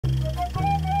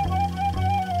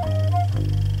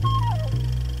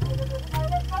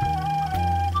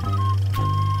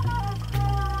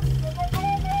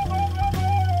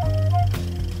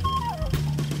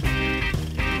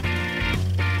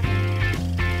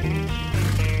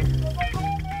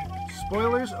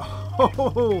spoilers?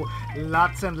 Oh,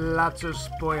 lots and lots of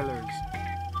spoilers.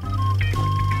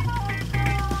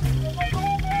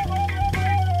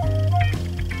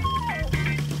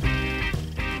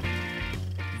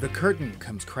 The curtain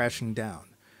comes crashing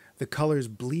down. The colors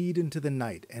bleed into the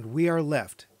night, and we are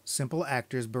left, simple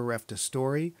actors bereft of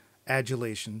story,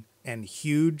 adulation, and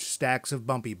huge stacks of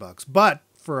bumpy bucks. But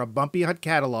for a bumpy hut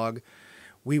catalog,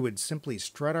 we would simply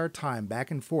strut our time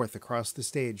back and forth across the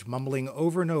stage, mumbling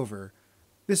over and over,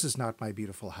 "This is not my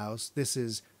beautiful house. This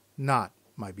is not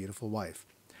my beautiful wife."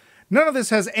 None of this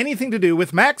has anything to do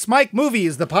with Max Mike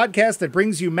Movies, the podcast that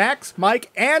brings you Max,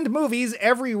 Mike, and movies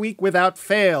every week without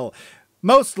fail.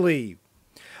 Mostly.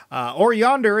 Or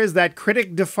yonder is that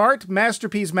critic defart,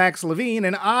 masterpiece Max Levine,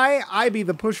 and I be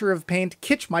the pusher of paint,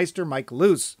 Kitschmeister Mike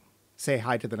Luce. Say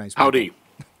hi to the nice people. Howdy.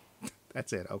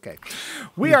 That's it, okay.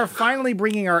 We are finally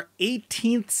bringing our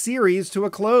 18th series to a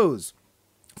close.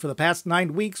 For the past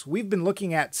 9 weeks, we've been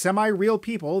looking at Semi-Real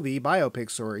People, the biopic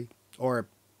story, or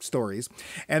stories,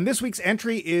 and this week's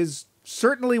entry is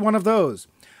certainly one of those.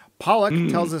 Pollock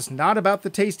tells us not about the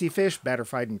tasty fish, batter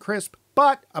fried and crisp,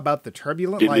 but about the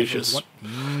turbulent delicious. life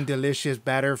of delicious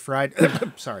batter fried.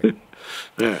 Sorry.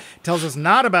 Yeah. Tells us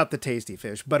not about the tasty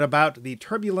fish, but about the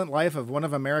turbulent life of one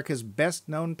of America's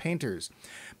best-known painters.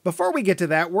 Before we get to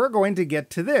that, we're going to get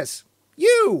to this.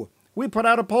 You! We put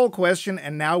out a poll question,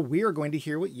 and now we are going to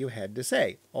hear what you had to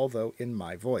say, although in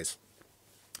my voice.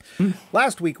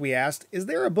 Last week we asked, is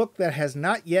there a book that has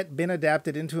not yet been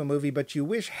adapted into a movie but you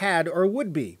wish had or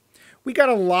would be? We got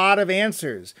a lot of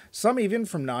answers, some even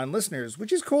from non-listeners,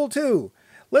 which is cool too.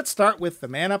 Let's start with the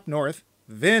man up north,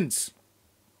 Vince.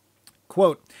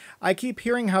 Quote, I keep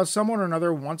hearing how someone or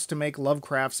another wants to make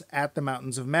Lovecraft's At the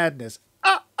Mountains of Madness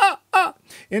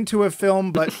into a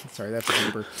film, but, sorry, that's a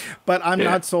paper, but I'm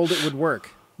not sold it would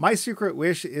work. My secret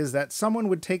wish is that someone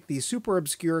would take the super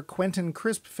obscure Quentin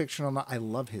Crisp fictional I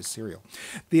love his cereal.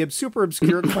 The super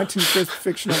obscure Quentin Crisp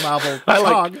fictional novel,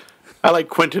 Chog. I like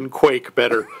Quentin Quake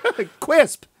better.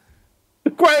 Quisp.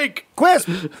 Quake!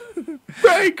 Quisp!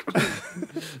 Quake!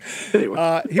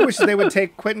 Anyway. He wishes they would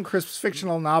take Quentin Crisp's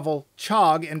fictional novel,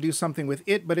 Chog, and do something with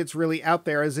it, but it's really out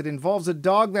there as it involves a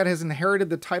dog that has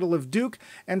inherited the title of Duke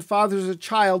and fathers a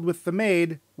child with the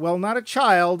maid. Well, not a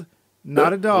child,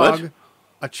 not a dog, What?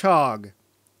 a chog.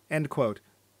 End quote.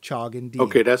 Chog indeed.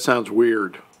 Okay, that sounds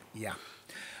weird. Yeah.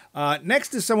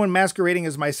 Next is someone masquerading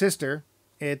as my sister.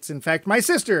 It's, in fact, my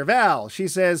sister, Val. She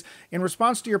says, in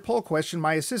response to your poll question,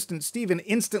 my assistant, Stephen,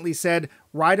 instantly said,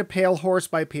 Ride a Pale Horse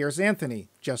by Piers Anthony,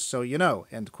 just so you know,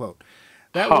 end quote.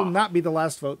 That will not be the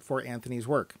last vote for Anthony's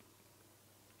work.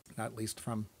 Not least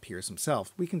from Piers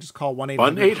himself. We can just call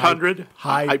 1-800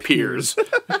 Hi Piers.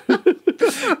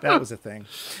 That was a thing.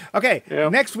 Okay,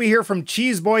 Next we hear from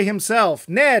Cheese Boy himself,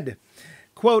 Ned.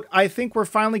 Quote, I think we're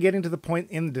finally getting to the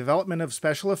point in the development of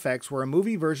special effects where a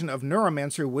movie version of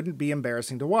Neuromancer wouldn't be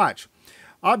embarrassing to watch.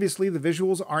 Obviously, the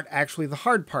visuals aren't actually the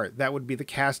hard part. That would be the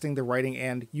casting, the writing,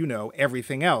 and, you know,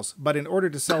 everything else. But in order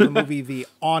to sell the movie, the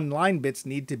online bits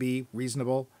need to be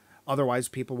reasonable. Otherwise,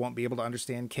 people won't be able to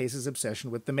understand Case's obsession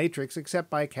with the Matrix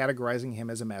except by categorizing him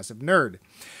as a massive nerd.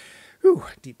 Whew,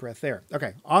 deep breath there.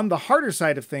 Okay, on the harder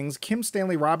side of things, Kim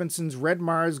Stanley Robinson's Red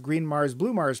Mars, Green Mars,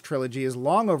 Blue Mars trilogy is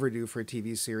long overdue for a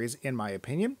TV series, in my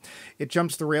opinion. It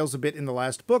jumps the rails a bit in the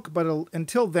last book, but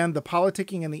until then, the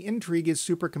politicking and the intrigue is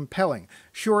super compelling.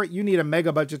 Sure, you need a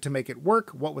mega budget to make it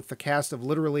work, what with the cast of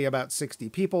literally about 60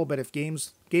 people, but if Game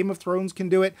of Thrones can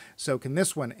do it, so can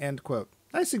this one, end quote.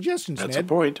 Nice suggestions, That's Ned. a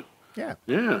point. Yeah.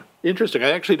 Yeah, interesting. I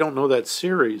actually don't know that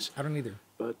series. I don't either.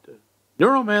 But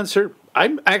Neuromancer,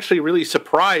 I'm actually really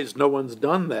surprised no one's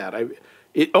done that.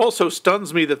 It also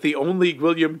stuns me that the only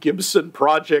William Gibson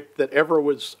project that ever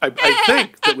was, I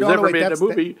think, that was ever made in a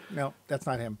movie. No, that's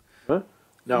not him. Huh?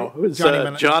 No, it was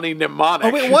Johnny Johnny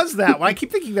Mnemonic. Oh, it was that one. I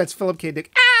keep thinking that's Philip K.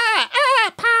 Dick.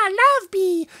 Pa, love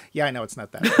me. Yeah, I know it's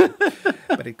not that,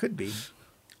 but it could be.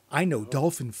 I know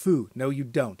Dolphin Foo. No, you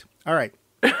don't. All right.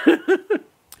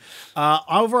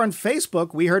 Over on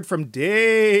Facebook, we heard from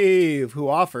Dave, who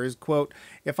offers, quote,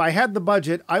 if I had the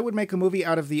budget, I would make a movie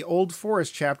out of the Old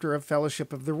Forest chapter of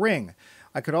Fellowship of the Ring.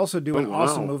 I could also do an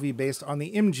awesome movie based on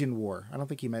the Imjin War. I don't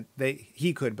think he meant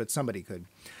he could, but somebody could.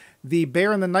 The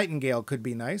Bear and the Nightingale could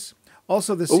be nice.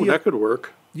 Also, the Sea that could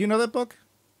work. You know that book?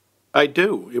 I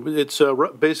do. It's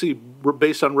basically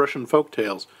based on Russian folk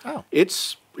tales. Oh.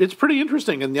 It's pretty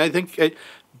interesting, and I think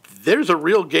there's a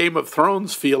real Game of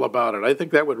Thrones feel about it. I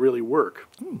think that would really work.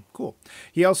 Cool.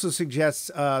 He also suggests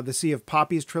the Sea of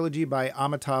Poppies trilogy by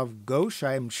Amitav Ghosh.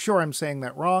 I'm sure I'm saying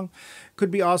that wrong.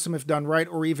 Could be awesome if done right,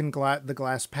 or even the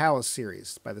Glass Palace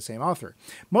series by the same author.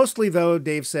 Mostly, though,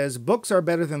 Dave says, books are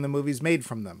better than the movies made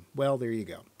from them. Well, there you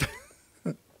go.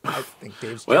 I think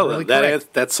Dave's generally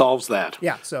correct. That solves that.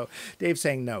 Yeah, so Dave's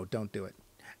saying, no, don't do it.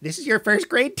 This is your first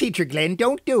grade teacher, Glenn.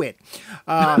 Don't do it.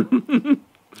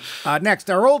 Next,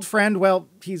 our old friend, well,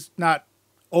 he's not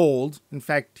old. In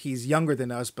fact, he's younger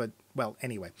than us, but, well,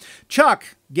 anyway.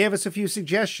 Chuck gave us a few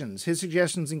suggestions. His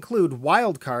suggestions include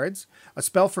Wild Cards, A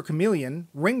Spell for Chameleon,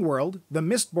 Ringworld, the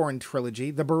Mistborn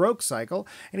trilogy, the Baroque cycle,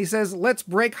 and he says, let's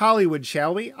break Hollywood,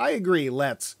 shall we? I agree,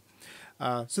 let's.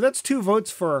 So that's 2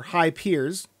 votes for High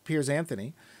Piers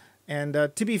Anthony. And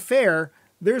to be fair,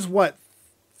 there's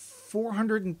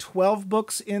 412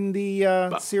 books in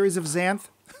the series of Xanth?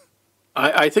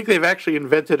 I think they've actually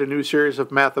invented a new series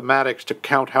of mathematics to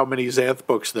count how many Xanth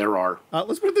books there are.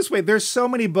 Let's put it this way. There's so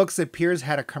many books that Piers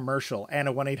had a commercial and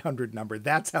a 1-800 number.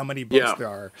 That's how many books there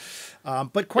are.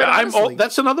 But quite honestly...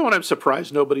 that's another one I'm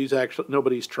surprised nobody's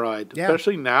tried. Yeah.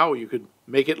 Especially now, you could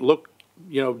make it look,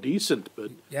 decent.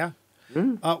 But yeah.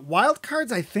 Wild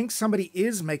Cards, I think somebody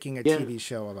is making a TV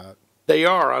show about. They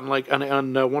are on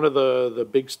one of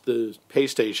the pay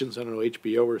stations. I don't know,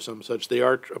 HBO or some such. They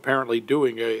are apparently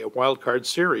doing a Wild Card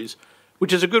series,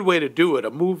 which is a good way to do it. A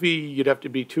movie, you'd have to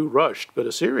be too rushed, but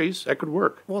a series that could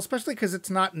work. Well, especially because it's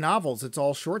not novels; it's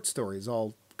all short stories,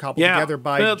 all cobbled together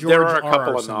by George there are a couple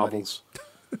R. of novels.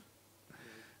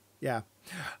 Yeah,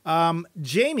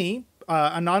 Jamie.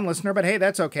 A non-listener, but hey,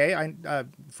 that's okay. A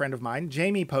friend of mine,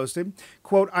 Jamie, posted,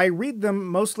 quote, I read them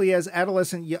mostly as an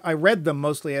adolescent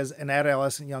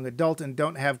young adult and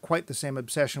don't have quite the same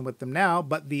obsession with them now,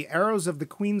 but the Arrows of the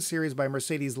Queen series by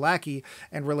Mercedes Lackey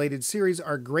and related series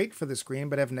are great for the screen,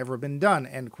 but have never been done,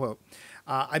 end quote.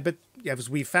 I bet, as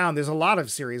we found, there's a lot of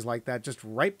series like that, just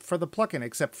ripe for the plucking,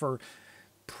 except for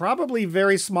probably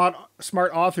very smart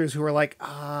authors who are like,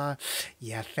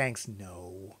 yeah, thanks,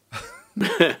 no.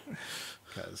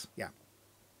 Because, yeah.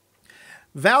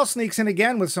 Val sneaks in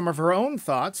again with some of her own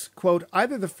thoughts. Quote,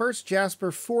 either the first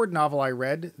Jasper Fforde novel I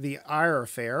read, The Eyre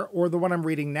Affair, or the one I'm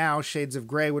reading now, Shades of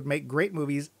Grey, would make great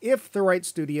movies if the right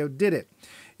studio did it.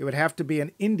 It would have to be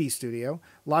an indie studio.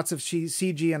 Lots of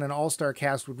CG and an all-star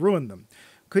cast would ruin them.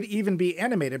 Could even be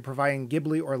animated, providing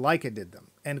Ghibli or Laika did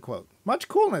them. End quote. Much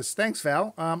coolness. Thanks,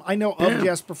 Val. I know of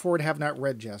Jasper Fforde, have not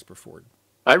read Jasper Fforde.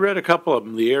 I read a couple of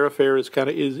them. The Eyre Affair is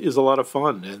a lot of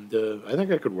fun, and I think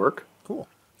that could work. Cool.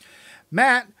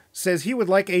 Matt says he would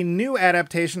like a new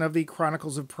adaptation of the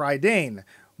Chronicles of Prydain.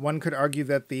 One could argue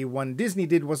that the one Disney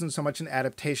did wasn't so much an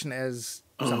adaptation as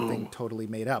something totally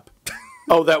made up.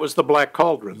 Oh, that was the Black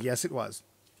Cauldron. Yes, it was.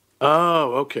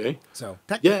 Oh, okay. So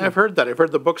yeah, I've heard that. I've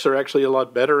heard the books are actually a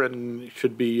lot better and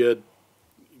should be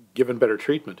given better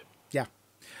treatment. Yeah.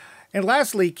 And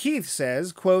lastly, Keith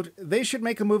says, quote, they should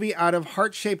make a movie out of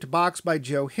Heart-Shaped Box by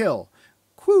Joe Hill.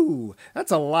 Whew,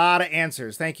 that's a lot of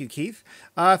answers. Thank you, Keith.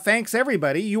 Thanks,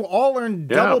 everybody. You all earned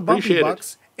double Bumpy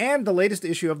Bucks and the latest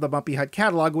issue of the Bumpy Hut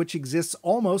catalog, which exists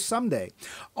almost someday.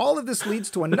 All of this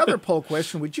leads to another poll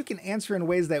question, which you can answer in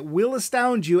ways that will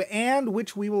astound you and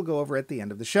which we will go over at the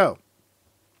end of the show.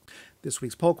 This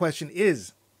week's poll question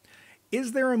is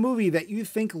there a movie that you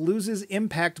think loses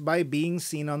impact by being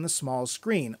seen on the small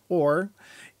screen? Or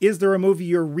is there a movie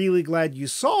you're really glad you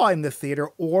saw in the theater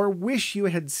or wish you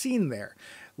had seen there?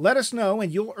 Let us know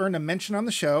and you'll earn a mention on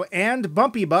the show and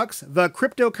Bumpy Bucks, the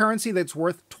cryptocurrency that's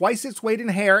worth twice its weight in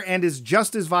hair and is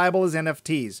just as viable as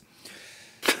NFTs.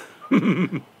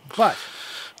 But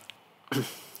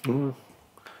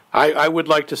I would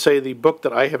like to say the book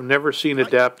that I have never seen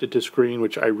adapted to screen,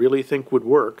 which I really think would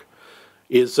work,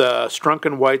 is Strunk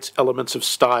and White's Elements of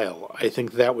Style. I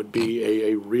think that would be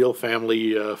a real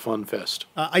family fun fest.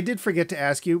 I did forget to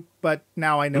ask you, but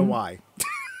now I know why.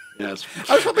 Yes.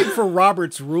 I was hoping for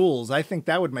Robert's Rules. I think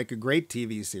that would make a great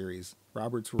TV series.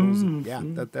 Robert's Rules. Yeah,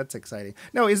 that's exciting.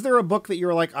 No, is there a book that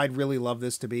you're like, I'd really love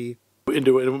this to be?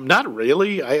 Not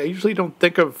really. I usually don't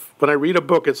think of, when I read a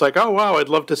book, it's like, oh, wow, I'd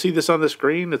love to see this on the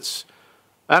screen.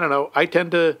 I don't know. I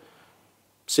tend to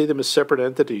see them as separate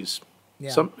entities.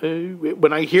 Yeah.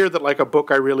 When I hear that like a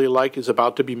book I really like is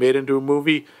about to be made into a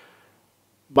movie,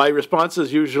 my response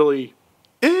is usually,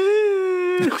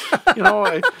 I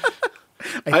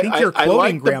think you're quoting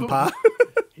like Grandpa.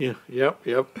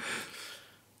 Yep.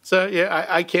 So yeah,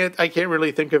 I can't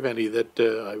really think of any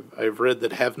that I've read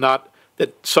that have not,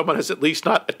 that someone has at least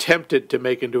not attempted to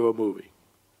make into a movie.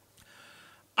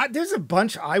 There's a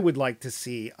bunch I would like to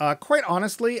see. Quite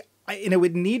honestly, and it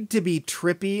would need to be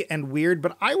trippy and weird,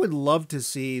 but I would love to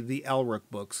see the Elric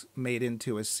books made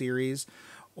into a series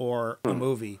or a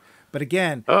movie. But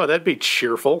again... Oh, that'd be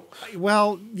cheerful.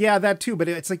 Well, yeah, that too. But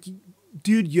it's like,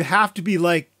 dude, you have to be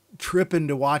like tripping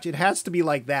to watch. It has to be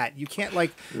like that. You can't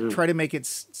like try to make it,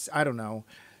 I don't know,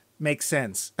 make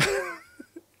sense.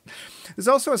 There's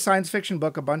also a science fiction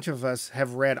book a bunch of us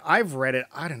have read. I've read it,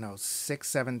 I don't know, 6,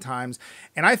 7 times.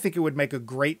 And I think it would make a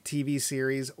great TV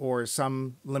series or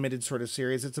some limited sort of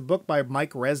series. It's a book by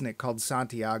Mike Resnick called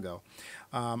Santiago.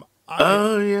 I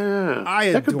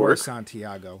adore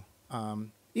Santiago.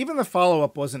 Even the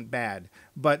follow-up wasn't bad.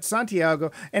 But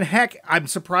Santiago, and heck, I'm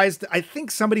surprised. I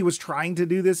think somebody was trying to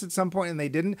do this at some point and they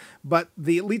didn't. But at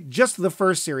least just the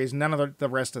first series, none of the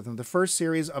rest of them. The first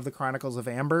series of the Chronicles of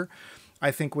Amber, I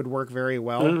think would work very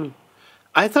well.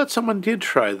 I thought someone did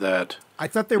try that. I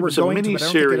thought they were going to, but I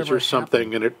don't think it ever mini-series or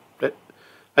something, happened. and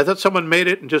I thought someone made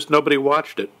it and just nobody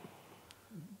watched it.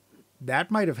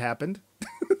 That might have happened.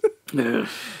 Yeah.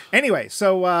 Anyway,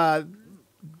 so a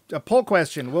poll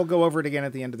question. We'll go over it again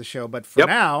at the end of the show, but for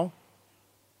now,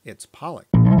 it's Pollock.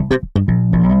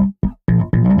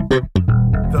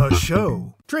 The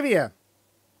show. Trivia.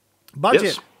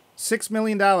 Budget. Yes. $6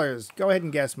 million. Go ahead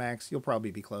and guess, Max. You'll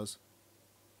probably be close.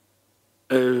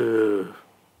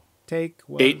 Take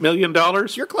what? $8 million?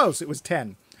 You're close. It was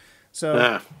 10.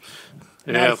 So,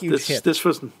 not a huge hit. This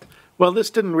was, well, this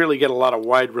didn't really get a lot of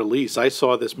wide release. I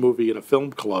saw this movie in a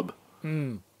film club.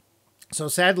 So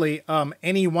sadly,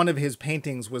 any one of his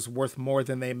paintings was worth more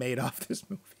than they made off this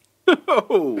movie.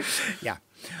 Oh. Yeah.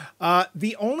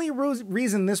 The only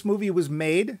reason this movie was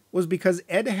made was because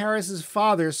Ed Harris's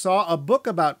father saw a book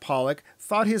about Pollock,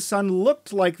 thought his son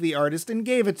looked like the artist, and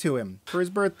gave it to him for his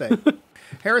birthday.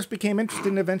 Harris became interested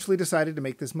and eventually decided to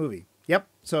make this movie. Yep.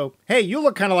 So, hey, you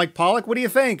look kind of like Pollock. What do you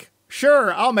think?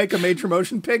 Sure, I'll make a major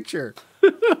motion picture.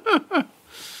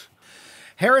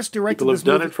 Harris directed this movie.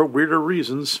 People have done it for weirder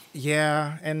reasons.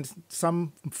 Yeah, and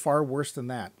some far worse than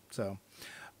that. So,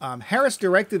 Harris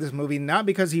directed this movie not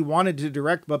because he wanted to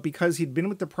direct, but because he'd been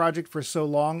with the project for so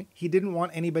long, he didn't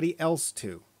want anybody else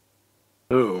to.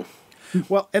 Oh.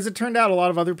 Well, as it turned out, a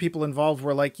lot of other people involved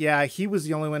were like, yeah, he was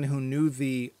the only one who knew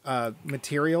the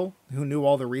material, who knew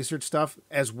all the research stuff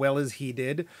as well as he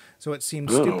did. So it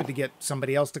seemed stupid to get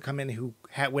somebody else to come in who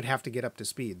would have to get up to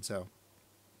speed. So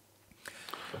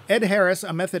Ed Harris,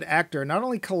 a method actor, not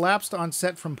only collapsed on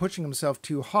set from pushing himself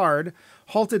too hard,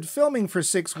 halted filming for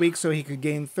 6 weeks so he could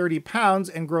gain 30 pounds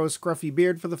and grow a scruffy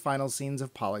beard for the final scenes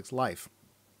of Pollock's life.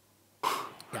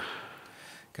 Yeah.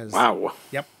 Wow.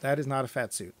 Yep, that is not a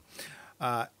fat suit.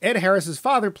 Ed Harris's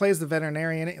father plays the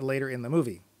veterinarian later in the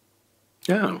movie.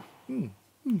 Yeah.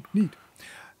 Neat.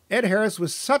 Ed Harris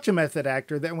was such a method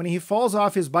actor that when he falls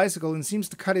off his bicycle and seems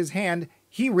to cut his hand,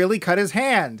 he really cut his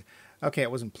hand. Okay,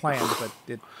 it wasn't planned, but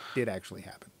it did actually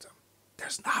happen. So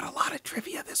there's not a lot of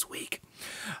trivia this week.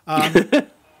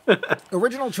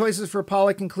 Original choices for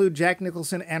Pollock include Jack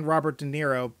Nicholson and Robert De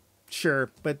Niro. Sure,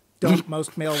 but don't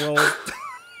most male roles...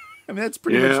 I mean, that's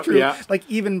pretty much true. Yeah. Like,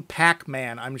 even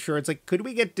Pac-Man, I'm sure. It's like, could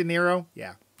we get De Niro?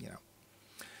 Yeah, you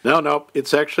know. No.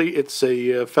 It's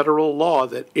a federal law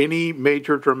that any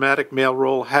major dramatic male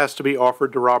role has to be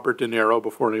offered to Robert De Niro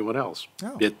before anyone else.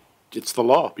 Oh. It's the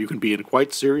law. You can be in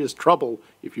quite serious trouble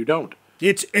if you don't.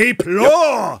 It's ape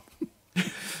law! Yep.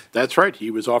 That's right.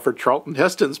 He was offered Charlton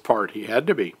Heston's part. He had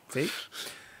to be. See?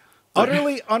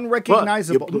 Utterly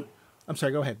unrecognizable. I'm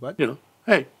sorry, go ahead. What? You know,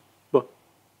 hey, well,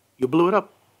 you blew it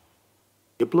up.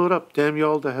 You blew it up. Damn you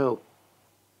all to hell.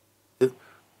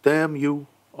 Damn you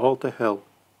all to hell.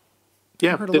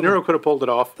 Yeah, De Niro could have pulled it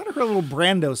off. I thought I heard a little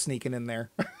Brando sneaking in there.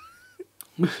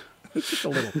 Just a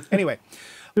little. Anyway,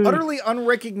 utterly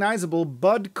unrecognizable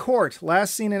Bud Cort,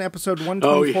 last seen in episode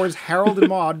 124's Harold and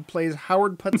Maude, plays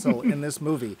Howard Putzel in this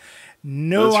movie.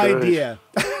 No idea.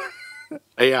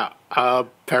 Yeah,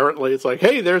 apparently it's like,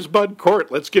 hey, there's Bud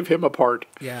Cort. Let's give him a part.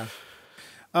 Yeah.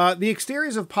 The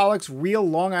exteriors of Pollock's real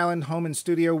Long Island home and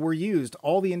studio were used.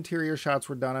 All the interior shots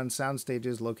were done on sound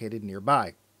stages located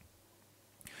nearby.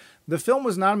 The film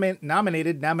was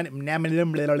nominated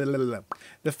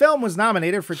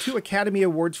for 2 Academy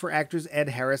Awards for actors Ed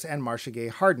Harris and Marcia Gay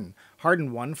Harden.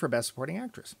 Harden won for Best Supporting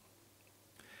Actress.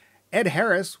 Ed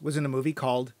Harris was in a movie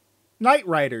called Night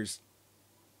Riders.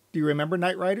 Do you remember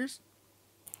Night Riders?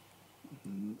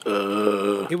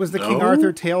 It was the King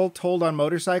Arthur tale told on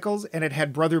motorcycles, and it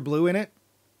had Brother Blue in it.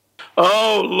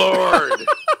 Oh, Lord.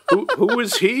 Who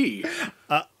was he?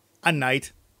 A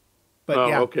knight. But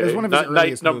okay. It was one of his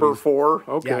earliest Night number movies. 4.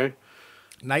 Okay.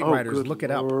 Yeah. Night Riders. Look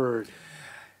it up. Lord.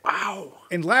 Wow.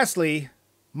 And lastly,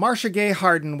 Marcia Gay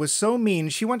Harden was so mean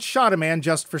she once shot a man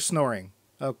just for snoring.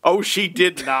 Oh, she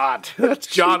did not. That's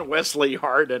John Wesley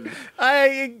Hardin.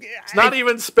 It's not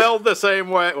even spelled the same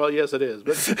way. Well, yes, it is.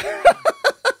 But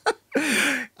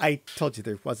I told you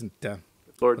there wasn't...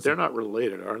 Lord, they're not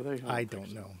related, are they? I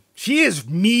don't know. She is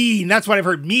mean. That's what I've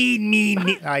heard. Mean.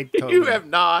 You have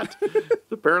not.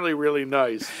 It's apparently really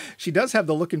nice. She does have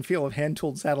the look and feel of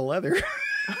hand-tooled saddle leather.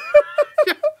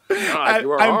 God,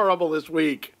 you are horrible this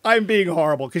week. I'm being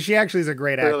horrible because she actually is a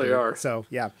great actor. You really are. So,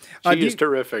 yeah. She is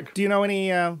terrific. Do you know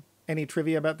any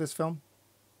trivia about this film?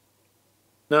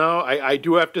 No, I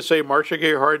do have to say Marcia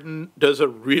Gay Harden does a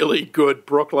really good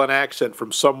Brooklyn accent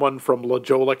from someone from La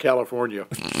Jolla, California.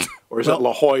 Or is it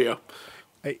La Jolla?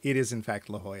 It is, in fact,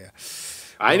 La Jolla.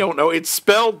 I don't know. It's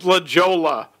spelled La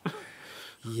Jolla.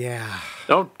 Yeah.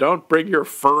 Don't bring your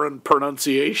foreign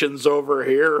pronunciations over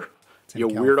here, you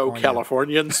weirdo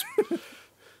Californians.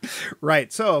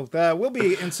 Right. So we'll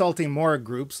be insulting more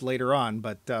groups later on,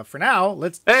 but for now,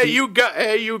 let's. Hey,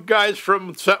 you guys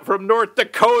from North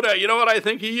Dakota. You know what I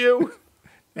think of you?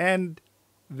 And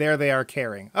there they are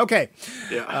caring. Okay.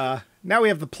 Yeah. Now we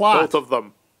have the plot. Both of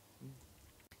them.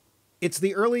 It's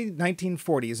the early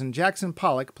 1940s, and Jackson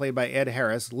Pollock, played by Ed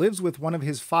Harris, lives with one of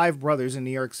his 5 brothers in New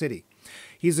York City.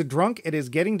 He's a drunk and is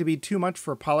getting to be too much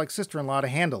for Pollock's sister-in-law to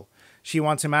handle. She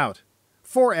wants him out.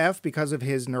 4F because of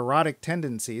his neurotic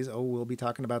tendencies. Oh, we'll be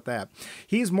talking about that.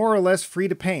 He's more or less free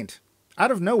to paint. Out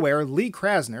of nowhere, Lee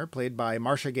Krasner, played by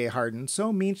Marcia Gay Harden,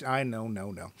 played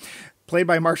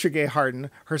by Marcia Gay Harden,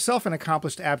 herself an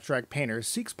accomplished abstract painter,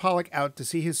 seeks Pollock out to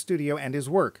see his studio and his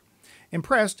work.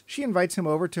 Impressed, she invites him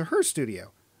over to her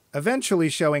studio. Eventually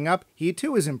showing up, he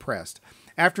too is impressed.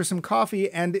 After some coffee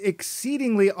and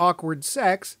exceedingly awkward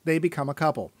sex, they become a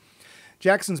couple.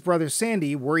 Jackson's brother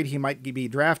Sandy, worried he might be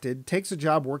drafted, takes a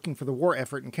job working for the war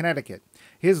effort in Connecticut.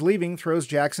 His leaving throws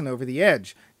Jackson over the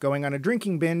edge. Going on a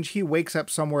drinking binge, he wakes up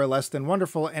somewhere less than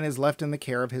wonderful and is left in the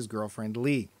care of his girlfriend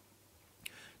Lee.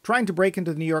 Trying to break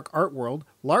into the New York art world,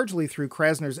 largely through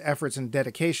Krasner's efforts and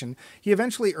dedication, he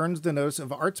eventually earns the notice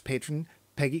of arts patron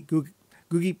Peggy Guggenheim.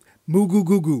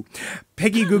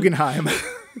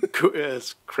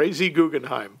 It's Crazy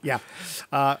Guggenheim. Yeah.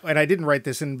 And I didn't write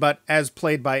this in, but as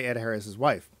played by Ed Harris's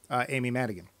wife, Amy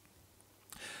Madigan.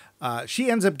 She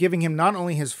ends up giving him not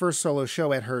only his first solo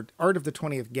show at her Art of the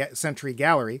 20th Century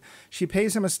gallery, she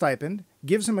pays him a stipend,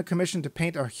 gives him a commission to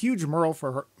paint a huge mural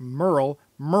for her... Mural.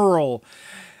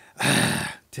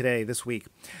 This week.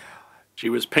 She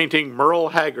was painting Merle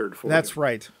Haggard for That's him.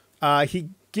 right. He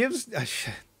gives...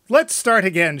 let's start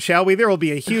again, shall we? There will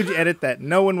be a huge edit that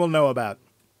no one will know about.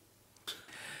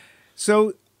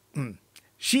 So...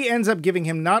 She ends up giving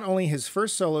him not only his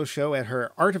first solo show at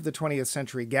her Art of the 20th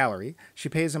Century gallery, she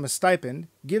pays him a stipend,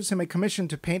 gives him a commission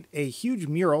to paint a huge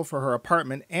mural for her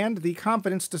apartment, and the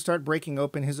confidence to start breaking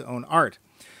open his own art.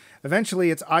 Eventually,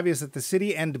 it's obvious that the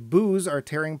city and booze are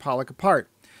tearing Pollock apart.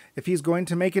 If he's going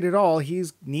to make it at all, he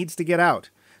needs to get out.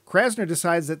 Krasner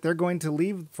decides that they're going to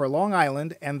leave for Long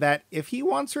Island, and that if he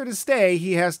wants her to stay,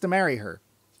 he has to marry her.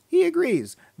 He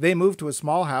agrees. They move to a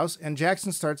small house, and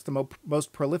Jackson starts the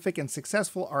most prolific and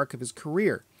successful arc of his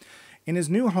career. In his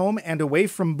new home and away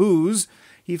from booze,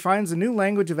 he finds a new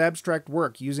language of abstract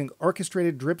work, using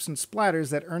orchestrated drips and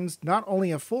splatters that earns not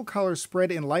only a full-color spread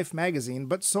in Life magazine,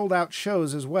 but sold-out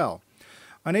shows as well.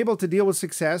 Unable to deal with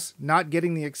success, not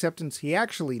getting the acceptance he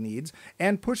actually needs,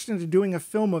 and pushed into doing a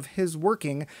film of his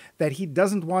working that he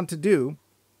doesn't want to do,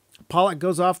 Pollock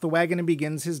goes off the wagon and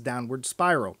begins his downward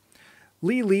spiral.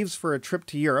 Lee leaves for a trip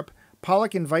to Europe.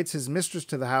 Pollock invites his mistress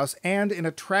to the house and, in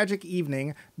a tragic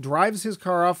evening, drives his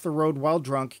car off the road while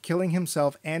drunk, killing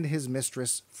himself and his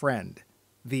mistress' friend.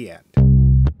 The end.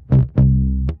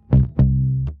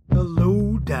 The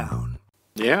lowdown.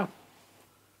 Yeah.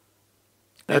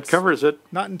 That covers it.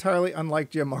 Not entirely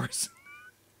unlike Jim Morrison.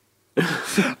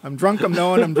 I'm drunk, I'm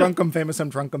known, I'm drunk, I'm famous, I'm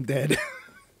drunk, I'm dead.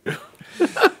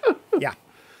 Yeah.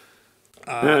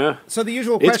 So the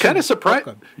usual question... It's kind of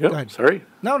surprising. Go ahead. Sorry.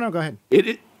 No, go ahead.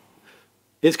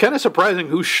 It's kind of surprising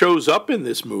who shows up in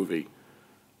this movie.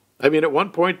 I mean, at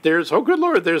one point there's, oh good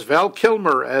Lord, there's Val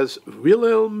Kilmer as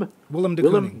Willem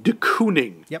de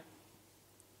Kooning. Yep.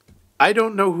 I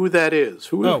don't know who that is.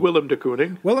 Who is Willem de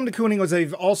Kooning? Willem de Kooning was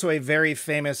also a very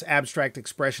famous abstract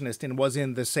expressionist and was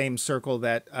in the same circle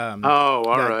that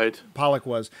Pollock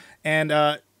was.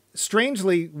 And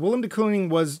strangely, Willem de Kooning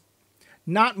was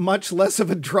not much less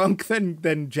of a drunk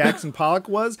than Jackson Pollock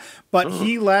was, but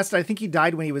I think he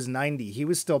died when he was 90. He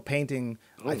was still painting,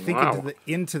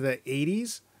 into the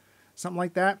 80s, something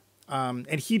like that. And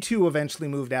he too eventually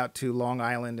moved out to Long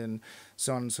Island and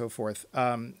so on and so forth.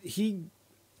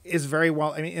 is very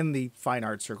well. I mean, in the fine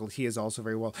arts circle, he is also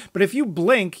very well. But if you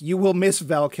blink, you will miss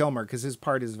Val Kilmer because his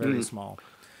part is very small.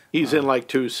 He's in like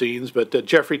 2 scenes, but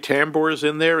Jeffrey Tambor is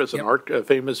in there as an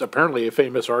apparently a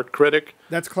famous art critic.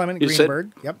 That's Clement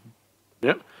Greenberg.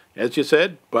 Yep. As you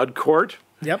said, Bud Cort.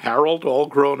 Yep. Harold, all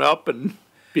grown up and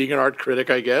being an art critic,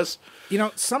 I guess. You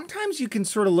know, sometimes you can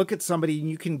sort of look at somebody and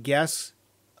you can guess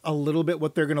a little bit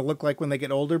what they're going to look like when they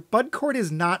get older. Bud Cort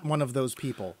is not one of those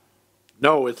people.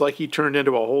 No, it's like he turned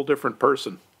into a whole different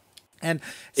person. And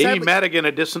sadly, Amy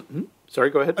Madigan, sorry,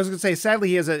 go ahead. I was going to say, sadly,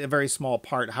 he has a very small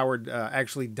part. Howard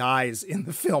actually dies in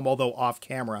the film, although off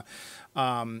camera.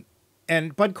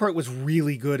 And Bud Cort was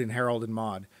really good in Harold and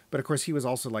Maude. But, of course, he was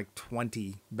also like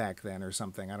 20 back then or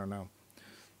something. I don't know.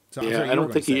 So yeah, I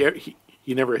don't think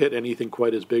he never hit anything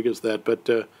quite as big as that. But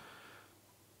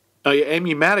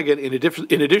Amy Madigan, in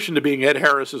addition to being Ed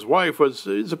Harris's wife,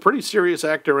 is a pretty serious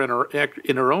actor in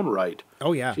her own right.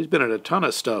 Oh, yeah. She's been in a ton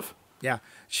of stuff. Yeah,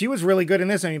 she was really good in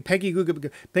this. I mean,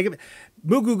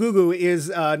 Moo Goo Goo Goo is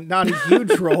not a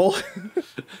huge role,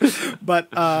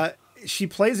 but she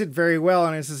plays it very well.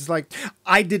 And it's just like,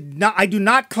 I do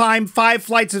not climb 5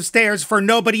 flights of stairs for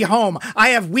nobody home. I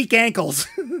have weak ankles.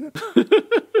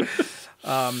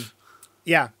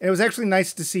 Yeah, it was actually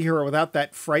nice to see her without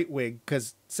that fright wig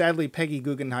because sadly Peggy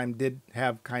Guggenheim did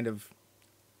have kind of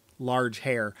large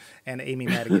hair and Amy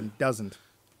Madigan doesn't.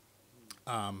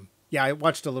 Yeah, I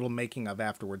watched a little making of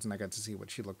afterwards and I got to see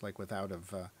what she looked like without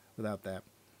that.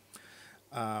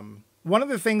 One of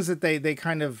the things that they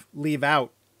kind of leave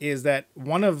out is that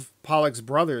one of Pollock's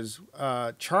brothers,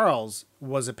 Charles,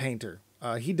 was a painter.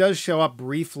 He does show up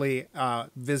briefly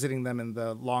visiting them in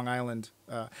the Long Island,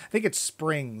 I think it's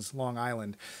Springs, Long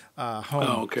Island, home.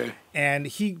 Oh, okay. And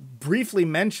he briefly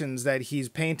mentions that he's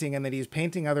painting and that he's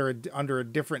painting under a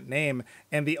different name.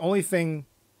 And the only thing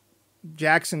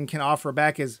Jackson can offer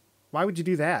back is, why would you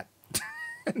do that?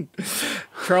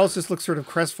 Charles just looks sort of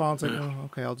crestfallen. It's like, oh,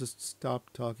 okay, I'll just stop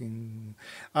talking.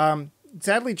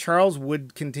 Sadly, Charles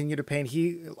would continue to paint.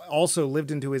 He also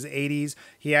lived into his 80s.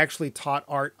 He actually taught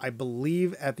art, I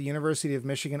believe, at the University of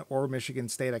Michigan or Michigan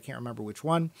State. I can't remember which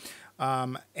one.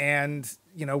 And,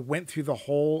 you know, went through the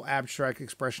whole abstract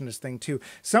expressionist thing, too.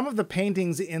 Some of the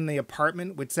paintings in the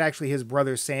apartment, which is actually his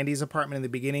brother Sandy's apartment in the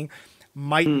beginning,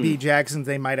 might be Jackson's.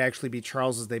 They might actually be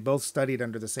Charles's. They both studied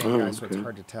under the same guy, so it's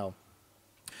hard to tell.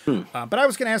 But I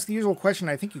was going to ask the usual question.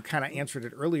 I think you kind of answered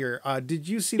it earlier. Did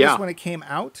you see this when it came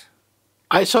out?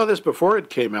 I saw this before it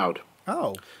came out.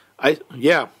 Oh. I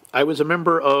was a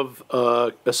member of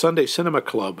a Sunday cinema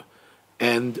club,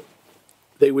 and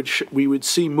we would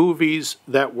see movies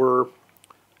that were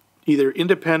either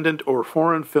independent or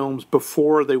foreign films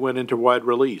before they went into wide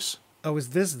release. Oh, is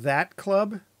this that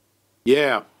club?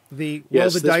 Yeah. Roll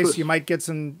the dice, you might get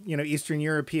some, Eastern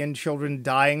European children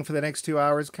dying for the next 2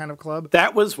 hours kind of club?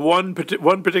 That was one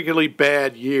particularly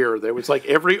bad year. There was like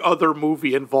every other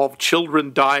movie involved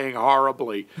children dying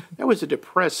horribly. That was a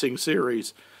depressing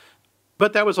series.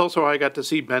 But that was also how I got to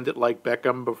see Bend It Like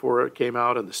Beckham before it came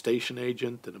out, and The Station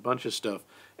Agent, and a bunch of stuff.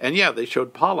 And yeah, they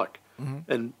showed Pollock.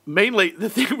 Mm-hmm. And mainly, the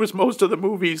thing was most of the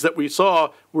movies that we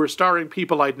saw were starring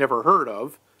people I'd never heard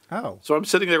of. Oh. So I'm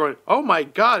sitting there going, oh my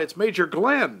God, it's Major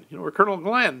Glenn, or Colonel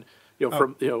Glenn,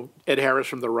 from, Ed Harris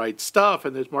from The Right Stuff,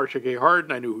 and there's Marcia Gay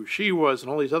Harden, I knew who she was, and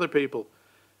all these other people.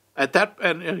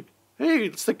 And hey,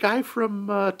 it's the guy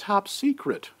from Top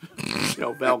Secret,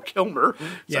 Val Kilmer. So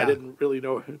yeah. I didn't really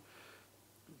know.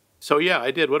 So yeah,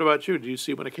 I did. What about you? Did you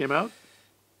see when it came out?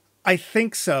 I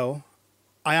think so.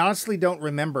 I honestly don't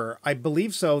remember. I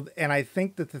believe so, and I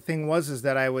think that the thing was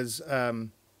that I was,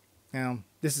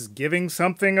 this is giving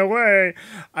something away.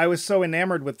 I was so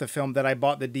enamored with the film that I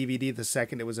bought the DVD the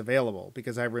second it was available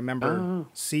because I remember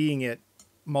seeing it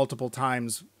multiple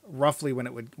times, roughly when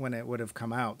it would have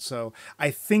come out. So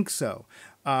I think so.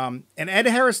 And Ed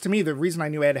Harris, to me, the reason I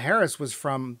knew Ed Harris was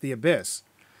from The Abyss.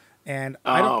 And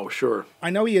sure.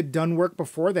 I know he had done work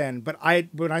before then, but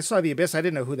when I saw The Abyss, I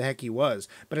didn't know who the heck he was.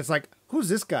 But it's like, who's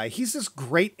this guy? He's this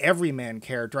great everyman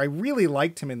character. I really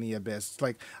liked him in The Abyss. It's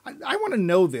like, I want to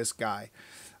know this guy.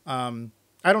 I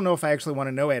don't know if I actually want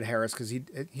to know Ed Harris because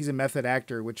he's a method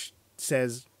actor, which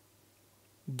says,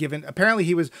 apparently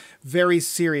he was very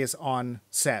serious on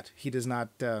set. He does not,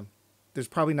 there's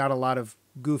probably not a lot of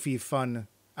goofy, fun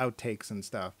outtakes and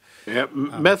stuff. Yeah,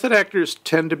 method actors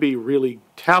tend to be really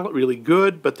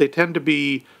good, but they tend to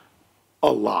be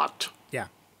a lot. Yeah.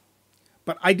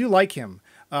 But I do like him.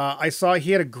 I saw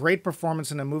he had a great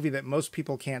performance in a movie that most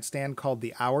people can't stand called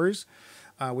The Hours,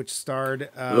 which starred,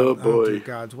 boy.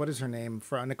 Gods, what is her name?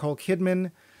 Nicole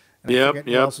Kidman. Yep.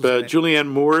 Julianne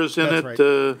Moore is in it.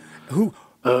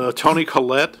 Right. Toni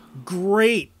Collette.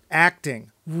 Great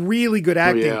acting. Really good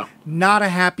acting. yeah. Not a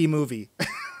happy movie.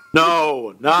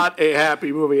 No, not a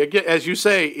happy movie. Again, as you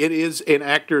say, it is an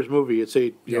actor's movie. It's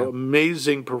a you know,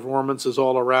 amazing performances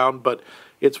all around, but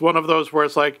it's one of those where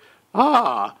it's like,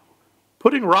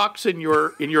 putting rocks in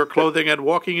your clothing and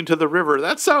walking into the river.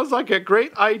 That sounds like a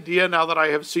great idea now that I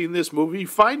have seen this movie.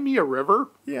 Find me a river.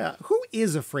 Yeah. Who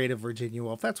is afraid of Virginia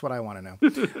Woolf? That's what I want to know.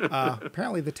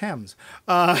 Apparently the Thames.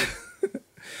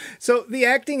 So the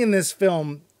acting in this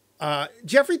film,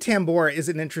 Jeffrey Tambor is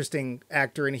an interesting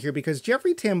actor in here because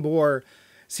Jeffrey Tambor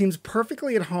seems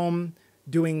perfectly at home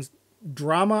doing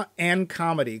drama and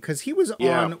comedy because he was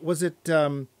on, was it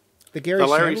the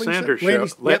Larry Sanders Show?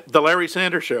 The Larry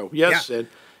Sanders Show, yes. Yeah. And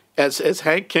as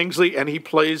Hank Kingsley, and he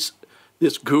plays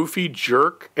this goofy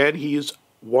jerk, and he's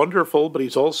wonderful, but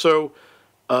he's also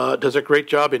does a great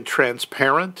job in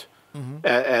Transparent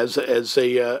as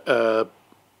a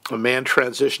man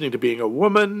transitioning to being a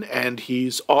woman, and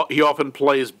he often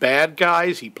plays bad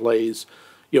guys. He plays,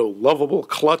 lovable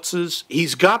klutzes.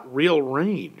 He's got real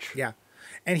range. Yeah,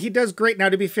 and he does great. Now,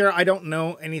 to be fair, I don't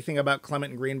know anything about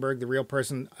Clement and Greenberg, the real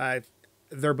person.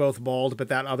 They're both bald, but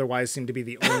that otherwise seemed to be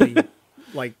the only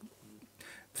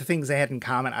the things they had in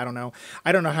common. I don't know.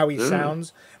 I don't know how he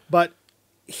sounds, but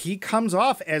he comes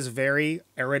off as very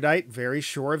erudite, very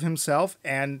sure of himself,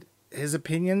 and his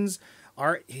opinions.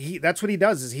 That's what he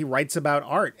does is he writes about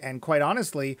art. And quite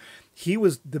honestly, he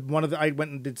was I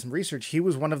went and did some research. He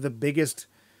was one of the biggest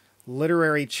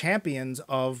literary champions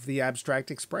of the abstract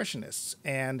expressionists.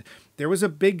 And there was a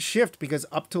big shift because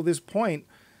up till this point,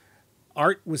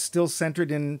 art was still centered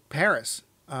in Paris.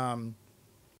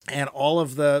 And all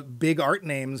of the big art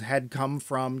names had come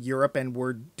from Europe and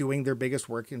were doing their biggest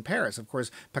work in Paris. Of course,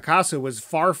 Picasso was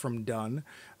far from done.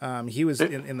 He was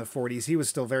in the 40s. He was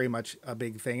still very much a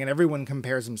big thing. And everyone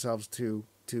compares themselves to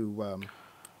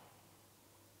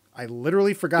I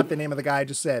literally forgot the name of the guy I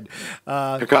just said.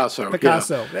 Picasso.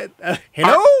 Yeah.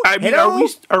 Hello?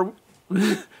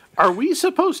 Are we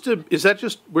supposed to, is that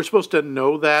just, we're supposed to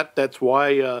know that? That's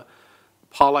why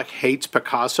Pollock hates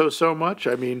Picasso so much?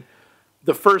 I mean,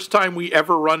 the first time we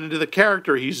ever run into the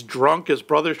character, he's drunk, his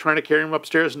brother's trying to carry him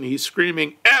upstairs, and he's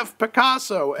screaming, F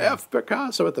Picasso, F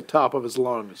Picasso at the top of his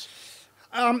lungs.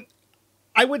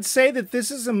 I would say that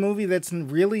this is a movie that's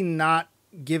really not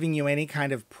giving you any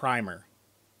kind of primer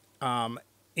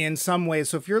in some ways.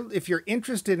 So if you're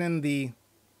interested in the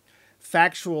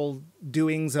factual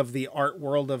doings of the art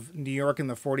world of New York in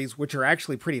the 40s, which are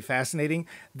actually pretty fascinating,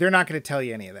 they're not going to tell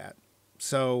you any of that.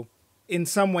 So in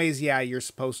some ways, yeah, you're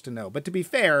supposed to know. But to be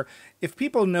fair, if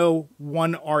people know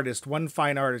one artist, one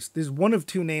fine artist, there's one of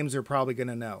two names they're probably going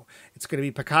to know. It's going to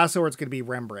be Picasso or it's going to be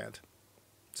Rembrandt.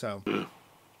 So,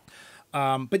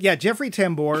 but yeah, Jeffrey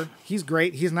Tambor, he's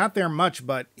great. He's not there much,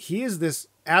 but he is this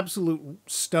absolute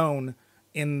stone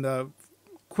in the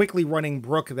quickly running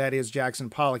brook that is Jackson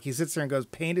Pollock. He sits there and goes,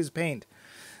 paint is paint.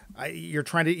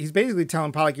 He's basically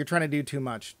telling Pollock, you're trying to do too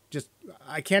much.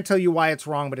 I can't tell you why it's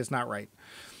wrong, but it's not right.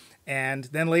 And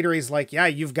then later he's like, yeah,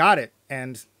 you've got it.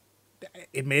 And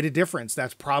it made a difference.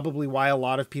 That's probably why a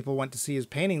lot of people went to see his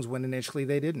paintings when initially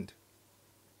they didn't.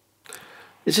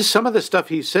 It's just some of the stuff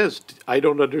he says, I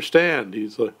don't understand.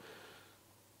 He's like,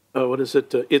 what is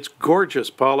it? It's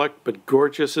gorgeous, Pollock, but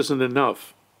gorgeous isn't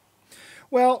enough.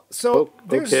 Well, so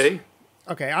okay.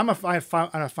 Okay, I'm a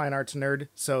fine arts nerd,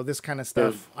 so this kind of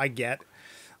stuff I get.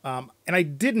 And I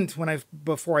didn't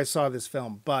before I saw this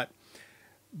film, but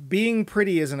being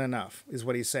pretty isn't enough, is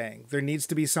what he's saying. There needs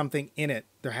to be something in it.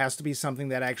 There has to be something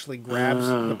that actually grabs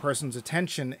the person's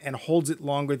attention and holds it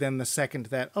longer than the second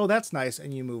that, oh, that's nice,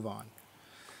 and you move on.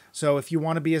 So if you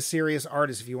want to be a serious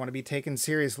artist, if you want to be taken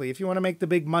seriously, if you want to make the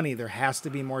big money, there has to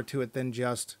be more to it than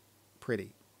just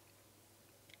pretty.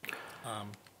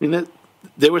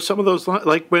 There were some of those,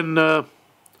 like when,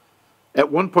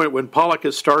 at one point when Pollock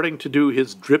is starting to do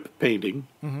his drip painting,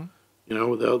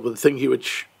 the thing he would...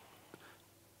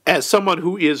 As someone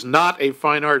who is not a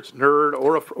fine arts nerd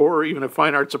or even a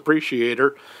fine arts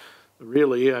appreciator,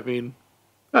 really, I mean,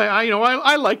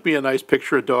 I like me a nice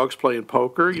picture of dogs playing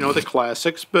poker, the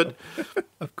classics, but...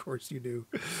 Of course you do.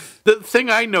 The thing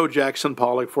I know Jackson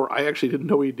Pollock for, I actually didn't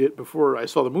know he did before I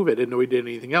saw the movie. I didn't know he did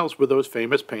anything else, were those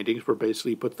famous paintings where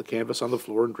basically he puts the canvas on the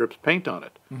floor and drips paint on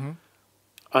it. Mm-hmm.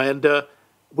 And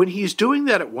when he's doing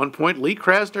that at one point, Lee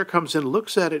Krasner comes in,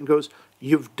 looks at it, and goes,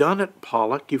 "You've done it,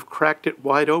 Pollock. You've cracked it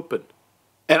wide open."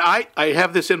 And I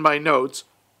have this in my notes.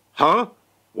 Huh?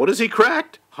 What has he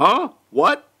cracked? Huh?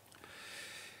 What?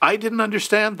 I didn't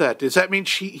understand that. Does that mean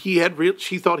she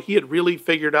thought he had really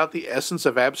figured out the essence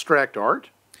of abstract art?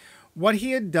 What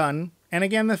he had done, and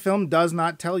again, the film does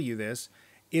not tell you this,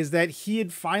 is that he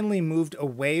had finally moved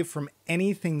away from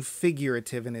anything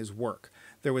figurative in his work.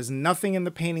 There was nothing in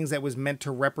the paintings that was meant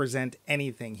to represent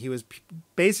anything. He was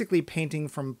basically painting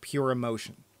from pure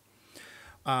emotion.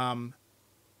 And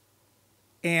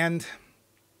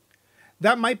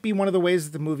that might be one of the ways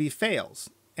that the movie fails.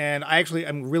 And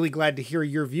I'm really glad to hear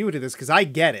your view to this, because I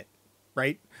get it,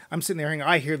 right? I'm sitting there hearing,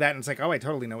 I hear that, and it's like, oh, I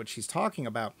totally know what she's talking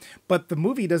about. But the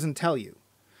movie doesn't tell you.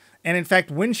 And in fact,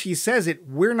 when she says it,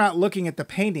 we're not looking at the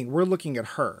painting, we're looking at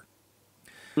her.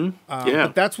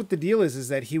 But that's what the deal is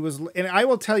that he was, and I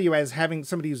will tell you, as having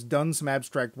somebody who's done some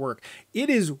abstract work, it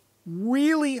is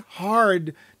really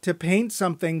hard to paint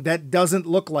something that doesn't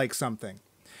look like something.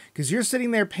 Because you're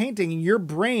sitting there painting, and your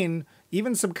brain,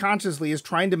 even subconsciously, is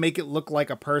trying to make it look like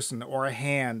a person or a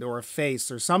hand or a face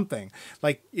or something.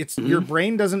 Like, it's your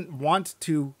brain doesn't want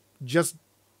to just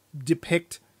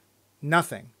depict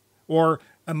nothing or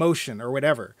emotion or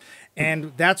whatever.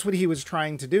 And that's what he was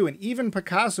trying to do. And even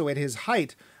Picasso, at his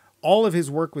height, all of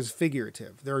his work was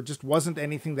figurative. There just wasn't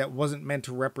anything that wasn't meant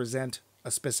to represent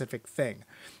a specific thing.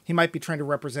 He might be trying to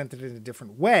represent it in a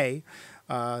different way,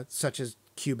 such as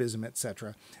Cubism,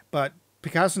 etc. But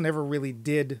Picasso never really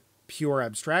did pure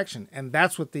abstraction. And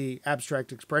that's what the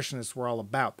abstract expressionists were all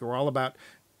about. They were all about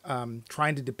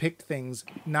trying to depict things,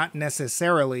 not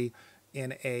necessarily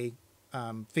in a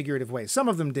figurative way. Some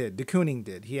of them did. De Kooning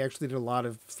did. He actually did a lot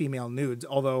of female nudes,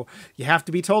 although you have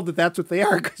to be told that that's what they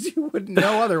are, because you wouldn't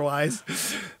know otherwise.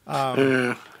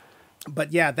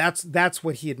 But yeah, that's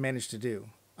what he had managed to do.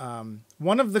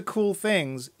 One of the cool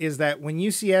things is that when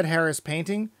you see Ed Harris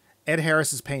painting, Ed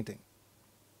Harris is painting.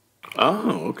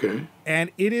 Oh, okay.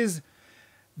 And it is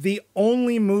the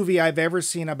only movie I've ever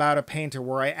seen about a painter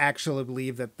where I actually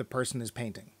believe that the person is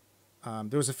painting.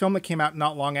 There was a film that came out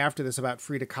not long after this about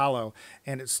Frida Kahlo,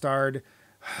 and it starred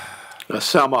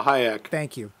Salma Hayek.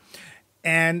 Thank you.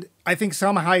 And I think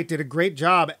Salma Hayek did a great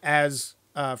job as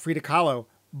Frida Kahlo,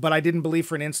 but I didn't believe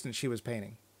for an instant she was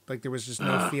painting. Like, there was just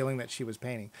no feeling that she was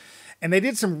painting. And they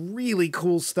did some really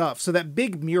cool stuff. So that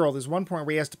big mural, there's one point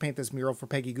where he has to paint this mural for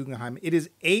Peggy Guggenheim. It is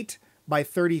 8 by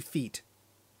 30 feet.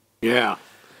 Yeah.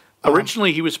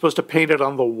 Originally, he was supposed to paint it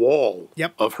on the wall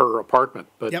of her apartment,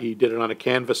 but he did it on a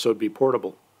canvas so it'd be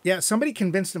portable. Yeah, somebody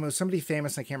convinced him. It was somebody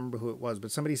famous. I can't remember who it was,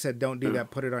 but somebody said, don't do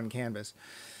that. Put it on canvas.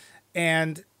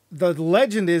 And the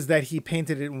legend is that he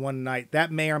painted it in one night.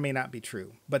 That may or may not be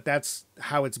true, but that's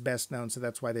how it's best known. So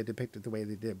that's why they depict it the way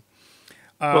they did.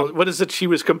 Well, what is it she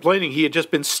was complaining? He had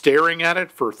just been staring at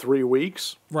it for 3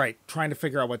 weeks? Right, trying to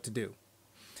figure out what to do.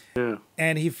 Yeah.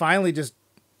 And he finally just,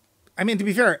 I mean, to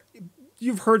be fair,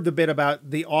 you've heard the bit about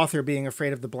the author being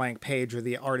afraid of the blank page or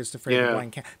the artist afraid of the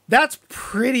blank canvas. That's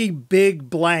pretty big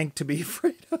blank to be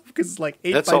afraid of, because it's like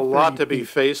 8 That's by a lot 30 to be feet.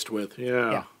 faced with,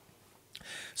 yeah.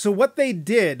 So what they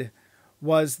did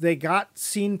was they got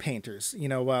scene painters,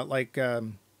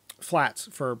 flats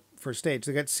for stage.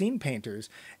 They got scene painters,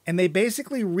 and they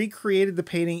basically recreated the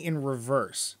painting in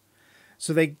reverse.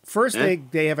 So they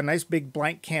have a nice big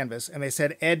blank canvas, and they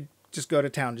said, Ed, just go to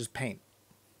town, just paint.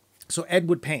 So Ed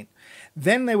would paint.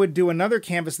 Then they would do another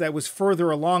canvas that was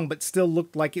further along, but still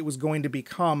looked like it was going to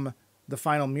become the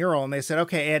final mural. And they said,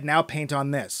 okay, Ed, now paint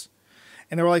on this.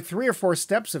 And there were like 3 or 4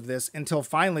 steps of this until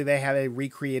finally they had a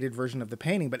recreated version of the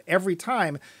painting. But every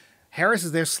time, Harris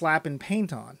is there slapping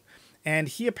paint on. And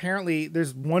he apparently,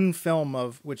 there's one film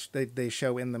of, which they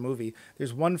show in the movie,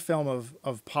 there's one film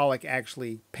of Pollock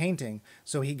actually painting.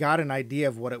 So he got an idea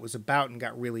of what it was about and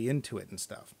got really into it and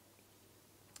stuff.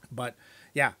 But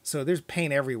yeah, so there's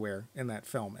paint everywhere in that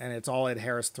film, and it's all Ed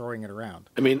Harris throwing it around.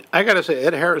 I mean, I got to say,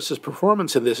 Ed Harris's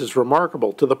performance in this is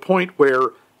remarkable, to the point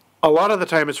where a lot of the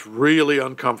time it's really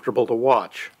uncomfortable to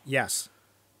watch. Yes.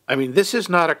 I mean, this is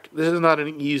not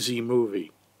an easy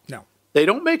movie. No. They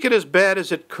don't make it as bad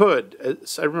as it could.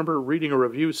 I remember reading a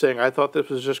review saying, I thought this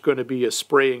was just going to be a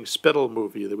spraying spittle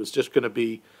movie. There was just going to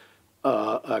be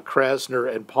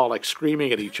Krasner and Pollock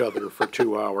screaming at each other for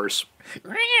 2 hours.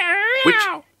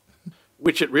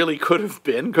 Which it really could have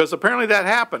been, because apparently that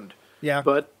happened. Yeah.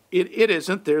 But it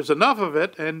isn't. There's enough of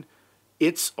it, and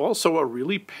it's also a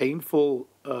really painful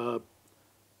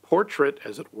portrait,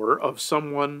 as it were, of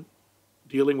someone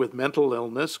dealing with mental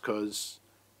illness, because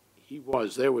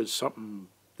there was something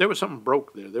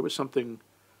broke there. There was something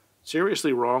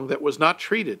seriously wrong that was not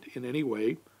treated in any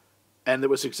way, and that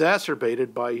was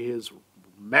exacerbated by his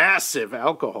massive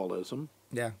alcoholism.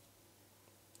 Yeah.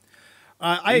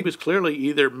 He was clearly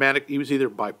either manic. He was either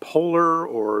bipolar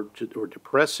or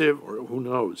depressive, or who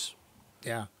knows.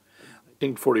 Yeah.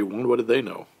 1941. What did they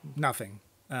know? Nothing.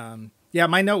 Yeah,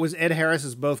 my note was Ed Harris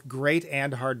is both great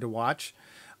and hard to watch.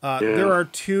 There are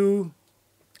 2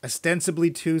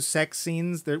 ostensibly 2 sex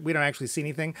scenes. We don't actually see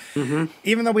anything. Mm-hmm.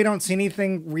 Even though we don't see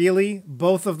anything really,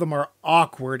 both of them are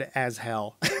awkward as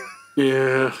hell.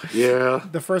 Yeah.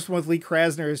 The first one with Lee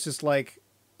Krasner is just like,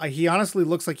 he honestly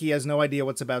looks like he has no idea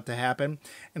what's about to happen.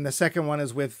 And the second one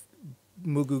is with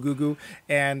Mugu Gugu.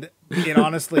 And it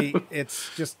honestly, it's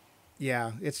just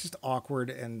awkward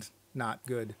and not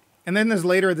good. And then there's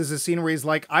a scene where he's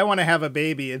like, I want to have a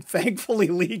baby. And thankfully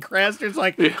Lee Krasner's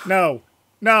like,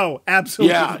 no,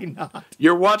 absolutely not.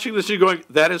 You're watching this, you're going,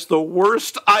 that is the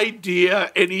worst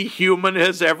idea any human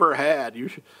has ever had.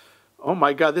 Oh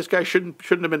my God, this guy shouldn't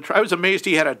have been. I was amazed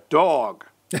he had a dog.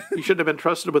 He shouldn't have been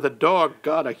trusted with a dog.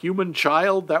 God, a human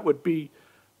child, that would be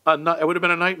it would have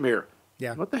been a nightmare.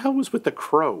 Yeah. What the hell was with the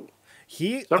crow?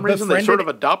 For some reason they sort of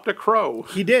adopt a crow.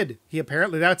 He did. He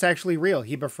apparently, that's actually real.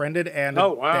 He befriended and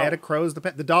they had a crow as the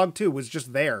pet. The dog too was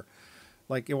just there.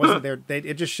 Like it wasn't there.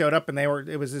 It just showed up and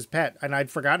it was his pet. And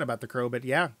I'd forgotten about the crow, but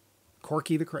yeah.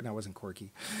 Corky the crow. No, it wasn't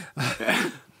Corky.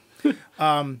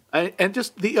 And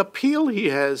just the appeal he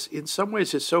has in some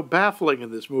ways is so baffling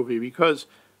in this movie because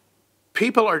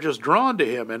people are just drawn to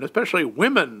him, and especially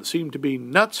women seem to be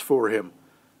nuts for him.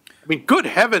 I mean, good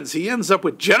heavens, he ends up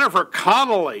with Jennifer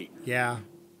Connelly. Yeah.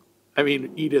 I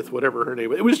mean, Edith, whatever her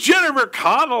name was. It was Jennifer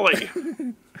Connelly.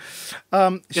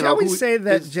 Shall we say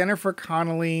that Jennifer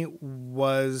Connelly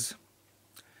was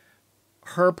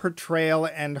her portrayal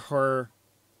and her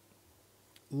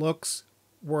looks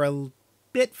were a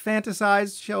bit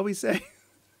fantasized, shall we say?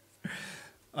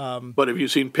 But have you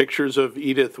seen pictures of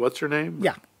Edith? What's her name?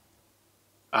 Yeah.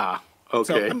 Ah,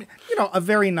 okay. So, I mean, a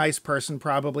very nice person,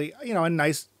 probably. A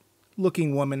nice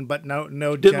looking woman, but no.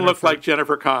 Didn't Jennifer. Look like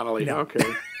Jennifer Connelly. No.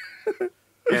 Okay.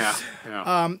 Yeah.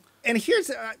 And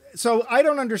here's so I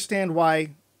don't understand why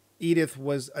Edith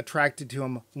was attracted to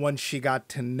him once she got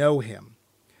to know him.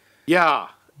 Yeah.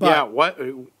 Why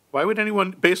would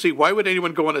anyone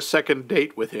go on a second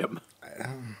date with him?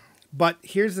 But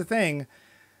here's the thing: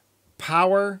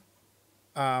 power,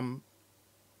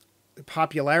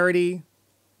 popularity,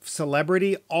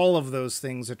 celebrity, all of those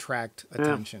things attract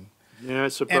attention. Yeah, I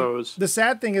suppose. And the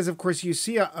sad thing is, of course, you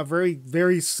see a very,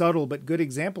 very subtle but good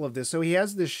example of this. So he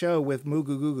has this show with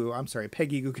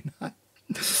Peggy Guggenheim.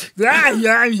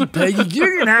 Peggy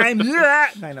Guggenheim. Yeah.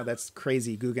 I know, that's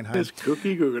crazy Guggenheim. It's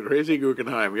crazy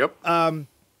Guggenheim. Yep.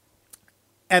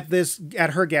 At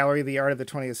her gallery, The Art of the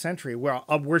 20th Century,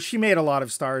 where she made a lot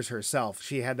of stars herself.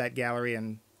 She had that gallery,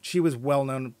 and she was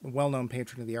well-known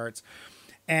patron of the arts.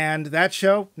 And that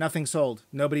show, nothing sold.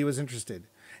 Nobody was interested.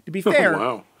 To be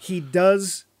fair, He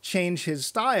does change his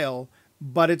style,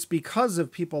 but it's because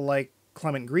of people like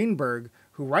Clement Greenberg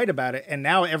who write about it. And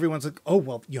now everyone's like, oh,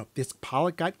 well, this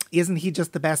Pollock guy, isn't he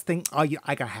just the best thing? Oh,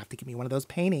 I gotta have to give me one of those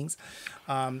paintings.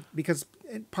 Because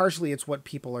partially it's what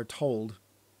people are told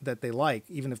that they like,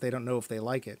 even if they don't know if they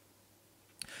like it.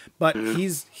 But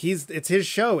it's his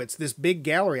show. It's this big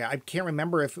gallery. I can't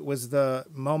remember if it was the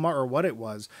MoMA or what it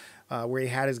was, where he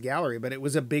had his gallery, but it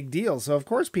was a big deal. So of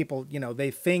course people,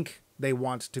 they think they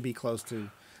want to be close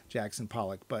to Jackson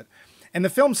Pollock, and the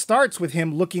film starts with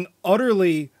him looking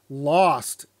utterly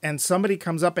lost, and somebody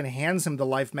comes up and hands him the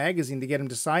Life magazine to get him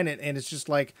to sign it. And it's just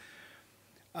like,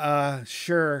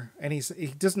 sure. And he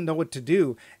doesn't know what to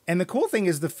do. And the cool thing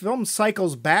is the film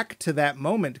cycles back to that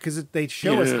moment because they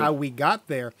show us how we got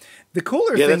there. The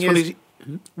cooler thing is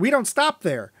we don't stop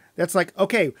there. That's like,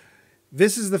 okay,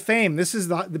 this is the fame. This is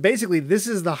this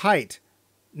is the height.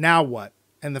 Now what?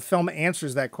 And the film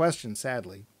answers that question,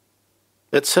 sadly.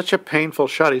 That's such a painful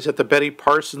shot. He's at the Betty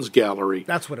Parsons Gallery.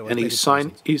 That's what it was. And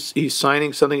he's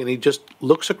signing something, and he just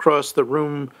looks across the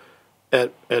room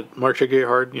at Marcia Gay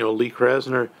Harden, Lee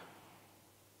Krasner,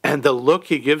 and the look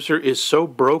he gives her is so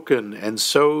broken and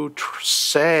so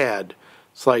sad.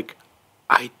 It's like,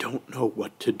 I don't know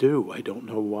what to do. I don't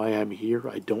know why I'm here.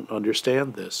 I don't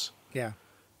understand this. Yeah.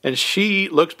 And she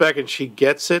looks back and she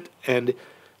gets it. And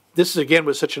this, again,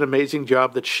 was such an amazing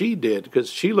job that she did, because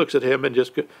she looks at him and you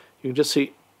can just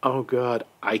see, oh, God,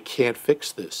 I can't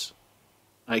fix this.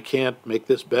 I can't make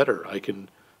this better. I can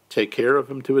take care of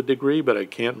him to a degree, but I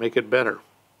can't make it better.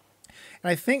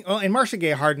 And I think, and Marcia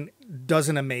Gay Harden does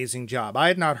an amazing job. I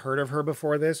had not heard of her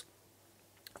before this.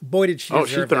 Boy, did she deserve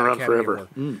she's been around forever.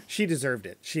 She deserved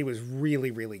it. She was really,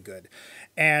 really good.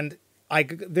 And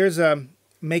there's a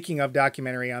making of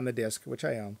documentary on the disc, which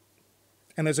I own.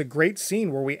 And there's a great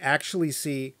scene where we actually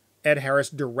see Ed Harris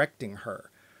directing her.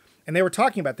 And they were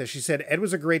talking about this. She said Ed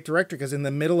was a great director because in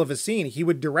the middle of a scene, he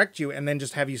would direct you and then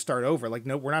just have you start over. Like,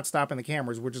 no, we're not stopping the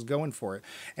cameras. We're just going for it.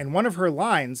 And one of her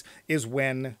lines is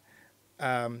when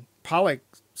Pollock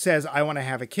says, I want to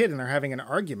have a kid, and they're having an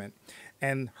argument.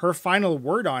 And her final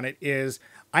word on it is,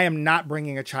 I am not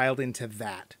bringing a child into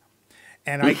that.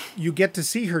 And you get to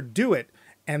see her do it.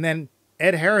 And then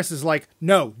Ed Harris is like,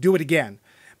 no, do it again.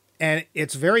 And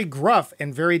it's very gruff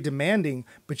and very demanding,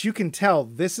 but you can tell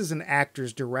this is an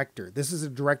actor's director. This is a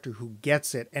director who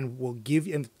gets it and will give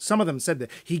you, and some of them said that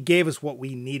he gave us what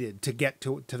we needed to get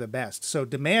to the best. So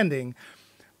demanding,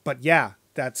 but yeah,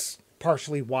 that's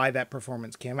partially why that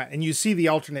performance came out. And you see the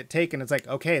alternate take and it's like,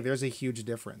 okay, there's a huge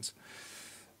difference.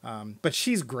 But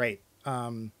she's great.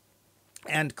 And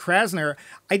Krasner,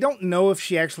 I don't know if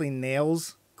she actually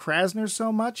nails Krasner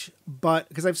so much, but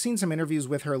because I've seen some interviews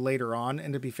with her later on,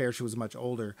 and to be fair, she was much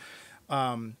older.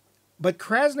 But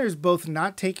Krasner's both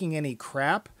not taking any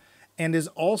crap and is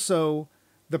also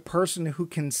the person who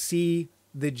can see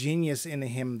the genius in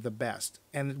him the best.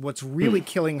 And what's really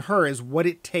killing her is what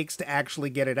it takes to actually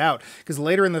get it out. Because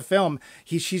later in the film,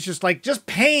 she's just like, just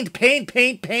paint.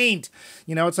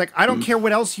 You know, it's like, I don't care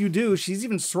what else you do. She's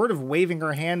even sort of waving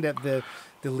her hand at the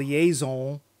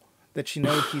liaison that she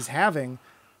knows he's having,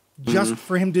 just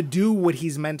for him to do what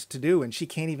he's meant to do, and she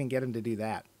can't even get him to do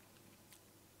that.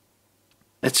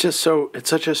 It's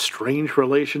such a strange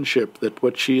relationship that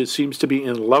what she seems to be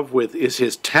in love with is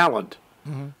his talent.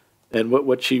 And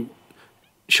what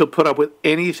she'll put up with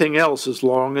anything else as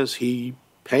long as he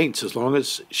paints, as long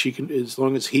as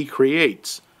he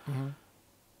creates.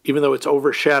 Even though it's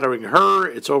overshadowing her,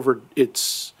 it's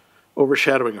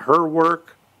overshadowing her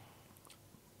work.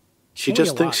 She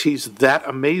just thinks he's that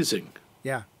amazing.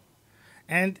 Yeah.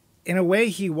 And in a way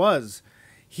he's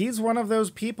one of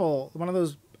those people, one of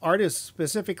those artists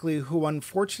specifically who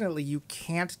unfortunately you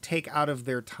can't take out of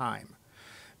their time,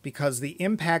 because the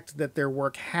impact that their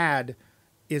work had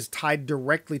is tied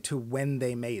directly to when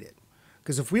they made it.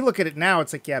 Because if we look at it now,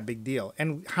 it's like, yeah, big deal.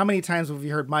 And how many times have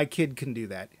you heard my kid can do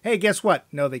that? Hey, guess what?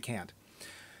 No, they can't.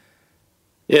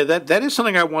 Yeah, that is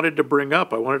something I wanted to bring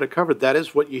up. I wanted to cover. That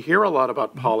is what you hear a lot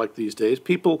about Pollock these days.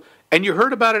 People, and you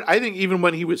heard about it, I think, even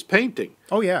when he was painting.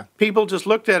 Oh, yeah. People just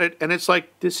looked at it, and it's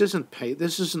like, this isn't paint.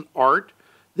 This isn't art.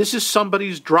 This is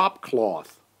somebody's drop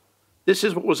cloth. This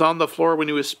is what was on the floor when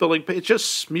he was spilling paint. It's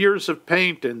just smears of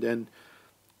paint and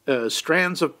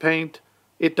strands of paint.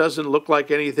 It doesn't look like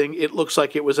anything. It looks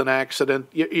like it was an accident.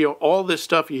 You know, all this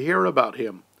stuff you hear about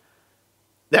him.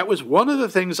 That was one of the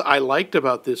things I liked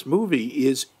about this movie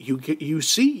is you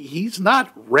see he's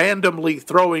not randomly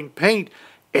throwing paint.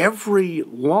 Every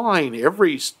line,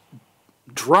 every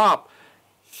drop,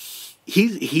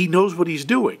 he knows what he's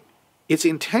doing. It's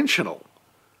intentional.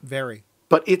 Very.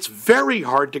 But it's very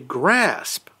hard to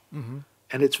grasp. And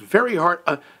it's very hard.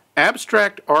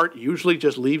 Abstract art usually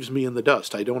just leaves me in the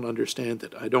dust. I don't understand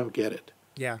it. I don't get it.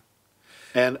 Yeah.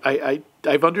 And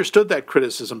I've understood that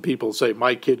criticism. People say,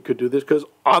 my kid could do this, because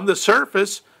on the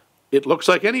surface, it looks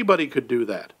like anybody could do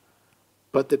that.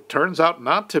 But it turns out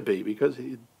not to be, because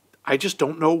I just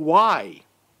don't know why.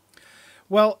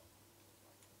 Well,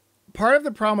 part of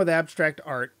the problem with abstract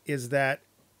art is that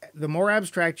the more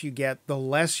abstract you get, the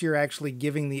less you're actually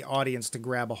giving the audience to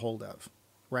grab a hold of,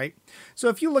 right? So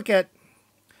if you look at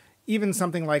even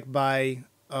something like by,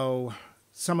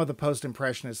 some of the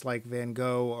post-impressionists like Van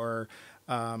Gogh or...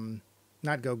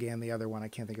 not Gauguin, the other one, I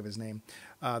can't think of his name.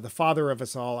 The father of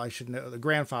us all, I should know, the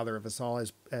grandfather of us all,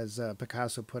 as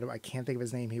Picasso put it. I can't think of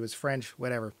his name. He was French,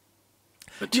 whatever.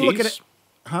 Matisse? You look at it,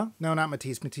 huh? No, not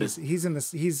Matisse. Matisse. He's in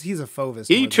this. He's a Fauvist.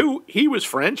 He was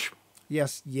French.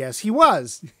 Yes, he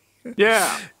was.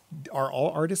 Yeah. Are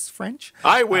all artists French?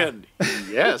 I win.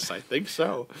 Yes, I think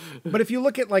so. But if you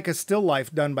look at like a still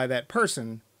life done by that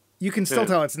person, you can still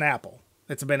tell it's an apple.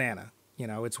 It's a banana. You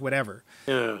know, it's whatever.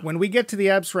 Yeah. When we get to the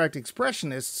abstract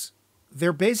expressionists,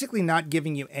 they're basically not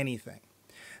giving you anything.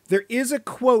 There is a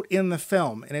quote in the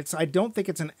film, and I don't think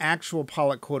it's an actual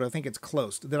Pollock quote, I think it's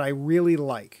close, that I really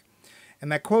like.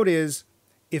 And that quote is,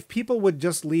 if people would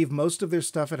just leave most of their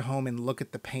stuff at home and look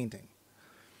at the painting.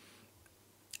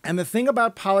 And the thing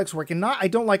about Pollock's work, and I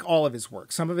don't like all of his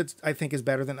work, some of it I think is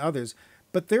better than others,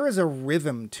 but there is a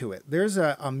rhythm to it. There's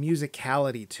a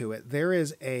musicality to it. There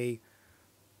is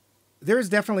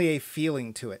definitely a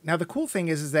feeling to it. Now, the cool thing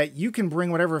is that you can bring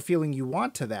whatever feeling you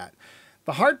want to that.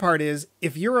 The hard part is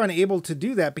if you're unable to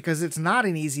do that, because it's not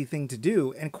an easy thing to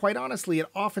do, and quite honestly, it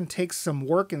often takes some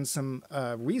work and some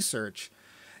research,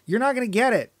 you're not going to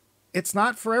get it. It's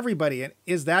not for everybody. And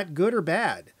is that good or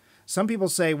bad? Some people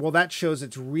say, well, that shows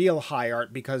it's real high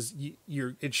art because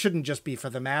it shouldn't just be for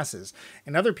the masses.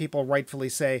 And other people rightfully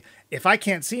say, if I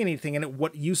can't see anything in it,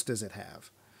 what use does it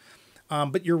have?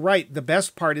 But you're right. The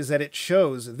best part is that it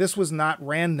shows this was not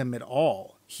random at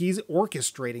all. He's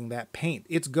orchestrating that paint.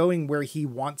 It's going where he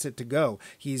wants it to go.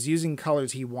 He's using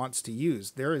colors he wants to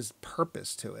use. There is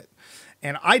purpose to it.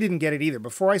 And I didn't get it either.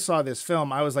 Before I saw this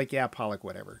film, I was like, yeah, Pollock,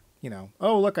 whatever.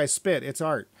 Oh, look, I spit. It's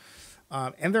art.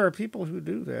 And there are people who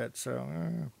do that. So,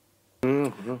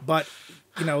 But,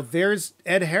 there's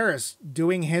Ed Harris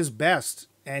doing his best.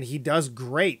 And he does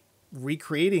great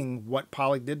recreating what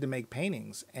Pollock did to make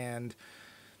paintings. And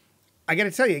I got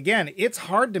to tell you again, it's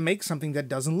hard to make something that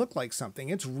doesn't look like something.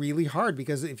 It's really hard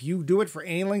because if you do it for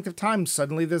any length of time,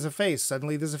 suddenly there's a face,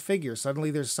 suddenly there's a figure, suddenly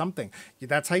there's something.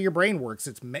 That's how your brain works.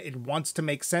 It wants to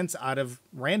make sense out of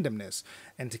randomness,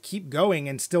 and to keep going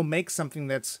and still make something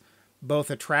that's both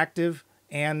attractive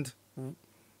and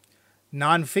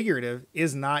non-figurative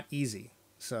is not easy.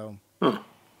 So,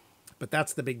 but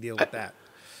that's the big deal with that.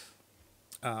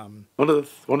 One of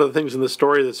the things in the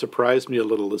story that surprised me a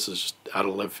little, this is just out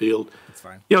of left field. That's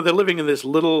fine. They're living in this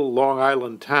little Long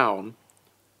Island town,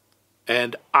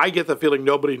 and I get the feeling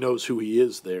nobody knows who he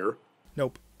is there.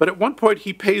 Nope. But at one point,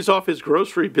 he pays off his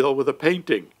grocery bill with a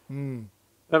painting. I'm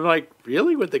like,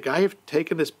 really? Would the guy have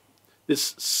taken this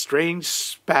strange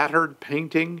spattered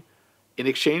painting in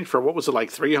exchange for, what was it,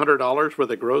 like $300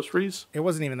 worth of groceries? It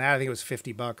wasn't even that. I think it was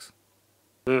 $50.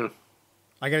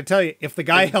 I got to tell you, if the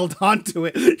guy held on to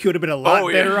it, he would have been a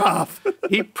lot better off.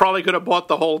 He probably could have bought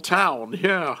the whole town.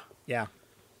 Yeah. Yeah.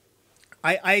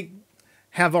 I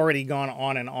have already gone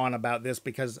on and on about this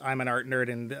because I'm an art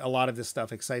nerd and a lot of this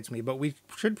stuff excites me. But we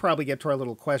should probably get to our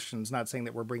little questions. Not saying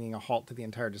that we're bringing a halt to the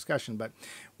entire discussion, but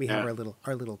we have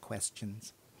our little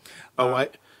questions. Go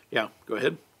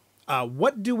ahead.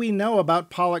 What do we know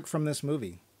about Pollock from this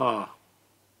movie?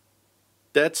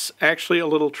 That's actually a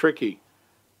little tricky.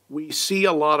 We see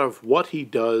a lot of what he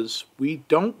does. We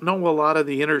don't know a lot of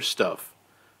the inner stuff.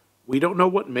 We don't know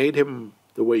what made him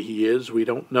the way he is. We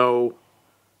don't know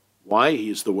why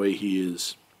he's the way he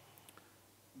is.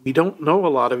 We don't know a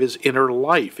lot of his inner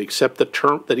life, except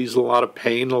that he's a lot of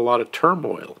pain and a lot of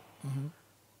turmoil.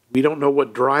 We don't know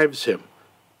what drives him.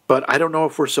 But I don't know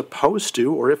if we're supposed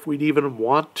to or if we'd even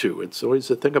want to. It's always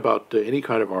the thing about any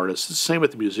kind of artist. It's the same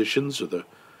with the musicians or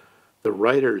the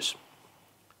writers.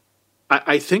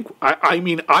 I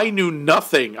mean, I knew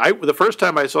nothing. The first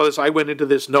time I saw this, I went into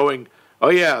this knowing, oh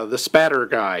yeah, the spatter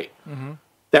guy.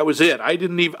 That was it. I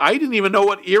didn't even know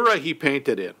what era he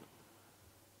painted in.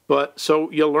 But so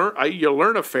you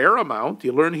learn a fair amount.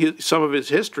 You learn some of his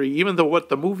history, even though what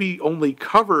the movie only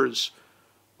covers,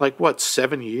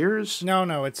 7 years?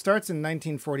 No, it starts in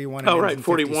 1941. Oh, right,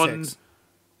 41,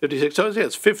 56. So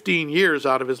it's 15 years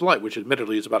out of his life, which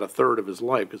admittedly is about a third of his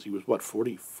life because he was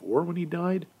 44 when he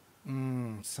died.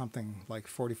 Something like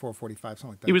 44, 45, something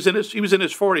like that. He was in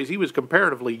his 40s. He was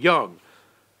comparatively young.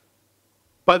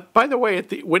 But by the way, at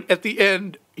the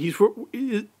end,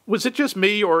 was it just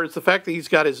me, or is the fact that he's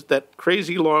got that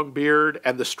crazy long beard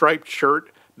and the striped shirt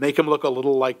make him look a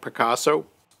little like Picasso?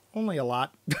 Only a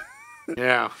lot.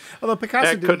 Yeah. Although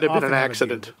Picasso that couldn't have been an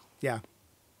accident. Yeah.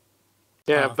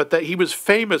 Yeah, but he was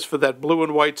famous for that blue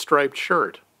and white striped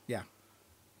shirt. Yeah.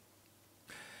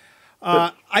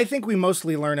 I think we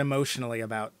mostly learn emotionally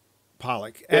about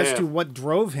Pollock. As to what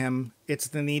drove him, it's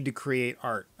the need to create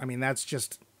art. I mean, that's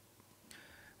just...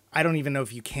 I don't even know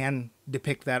if you can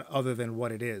depict that other than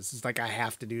what it is. It's like, I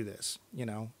have to do this,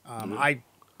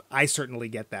 I certainly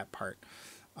get that part.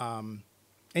 And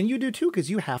you do too, because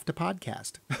you have to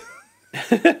podcast.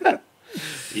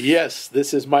 Yes,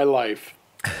 this is my life.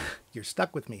 You're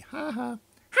stuck with me. Ha ha.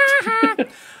 Ha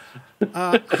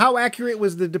ha. How accurate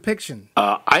was the depiction?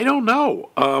 I don't know.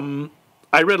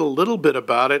 I read a little bit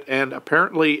about it, and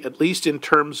apparently, at least in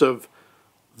terms of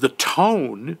the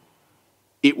tone,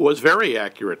 it was very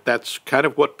accurate. That's kind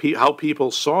of how people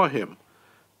saw him.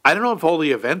 I don't know if all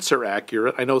the events are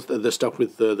accurate. I know the stuff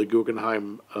with the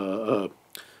Guggenheim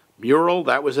mural,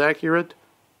 that was accurate.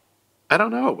 I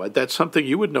don't know. That's something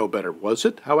you would know better. Was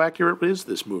it? How accurate is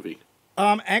this movie?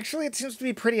 Actually, it seems to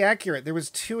be pretty accurate. There was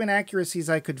 2 inaccuracies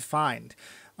I could find.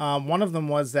 One of them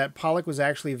was that Pollock was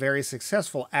actually very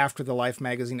successful after the Life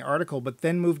magazine article, but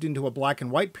then moved into a black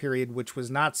and white period, which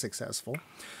was not successful.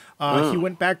 He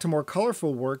went back to more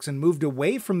colorful works and moved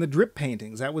away from the drip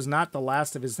paintings. That was not the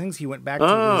last of his things. He went back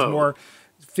to his more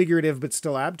figurative but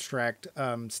still abstract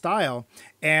style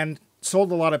and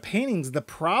sold a lot of paintings. The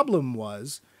problem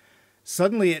was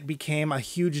suddenly it became a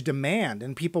huge demand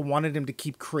and people wanted him to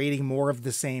keep creating more of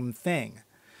the same thing.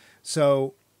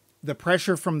 So the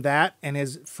pressure from that and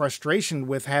his frustration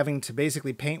with having to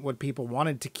basically paint what people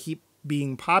wanted to keep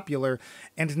being popular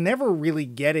and never really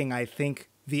getting, I think,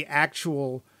 the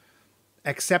actual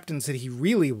acceptance that he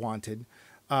really wanted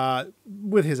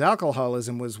with his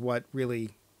alcoholism was what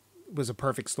really was a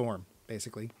perfect storm,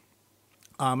 basically.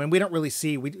 And we don't really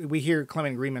see, we hear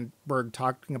Clement Greenberg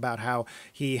talking about how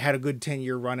he had a good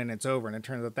 10-year run and it's over. And it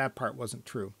turns out that part wasn't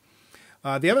true.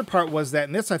 The other part was that,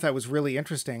 and this I thought was really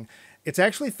interesting, it's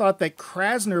actually thought that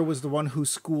Krasner was the one who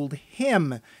schooled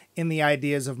him in the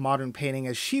ideas of modern painting,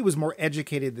 as she was more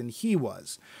educated than he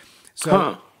was.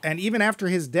 So, and even after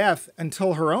his death,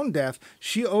 until her own death,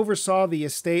 she oversaw the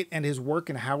estate and his work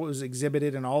and how it was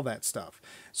exhibited and all that stuff.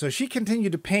 So she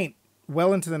continued to paint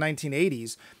well into the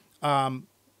 1980s,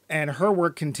 and her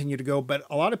work continued to go. But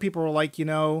a lot of people were like, you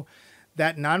know,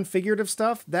 that non-figurative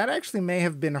stuff, that actually may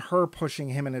have been her pushing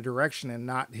him in a direction and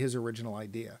not his original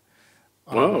idea.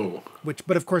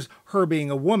 But of course, her being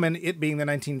a woman, it being the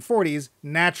 1940s,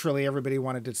 naturally everybody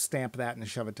wanted to stamp that and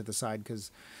shove it to the side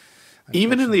because...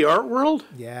 Even in the art world?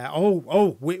 Yeah.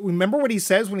 Remember what he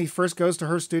says when he first goes to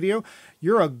her studio?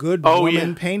 You're a good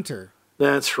woman painter.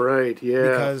 That's right,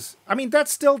 yeah. Because, I mean,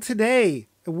 that's still today.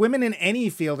 Women in any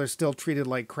field are still treated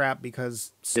like crap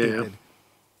because stupid.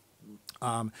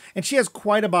 Yeah. And she has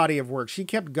quite a body of work. She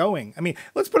kept going. I mean,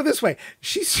 let's put it this way.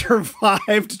 She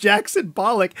survived Jackson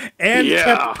Pollock and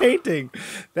kept painting.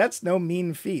 That's no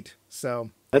mean feat. So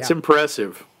that's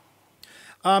impressive.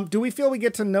 Do we feel we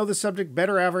get to know the subject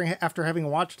better after having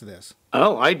watched this?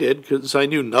 Oh, I did, because I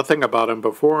knew nothing about him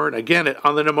before. And again,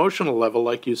 on an emotional level,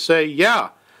 like you say,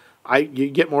 you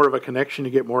get more of a connection,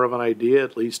 you get more of an idea,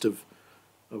 at least, of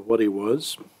what he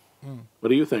was. What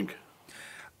do you think?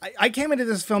 I came into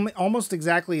this film almost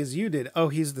exactly as you did. Oh,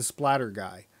 he's the splatter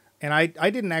guy. And I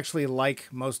didn't actually like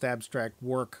most abstract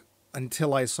work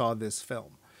until I saw this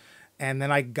film. And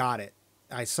then I got it.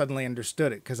 I suddenly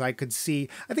understood it because I could see,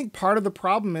 I think part of the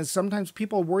problem is sometimes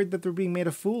people are worried that they're being made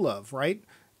a fool of, right?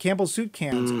 Campbell's soup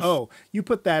cans. Oh, you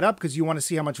put that up because you want to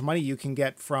see how much money you can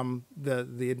get from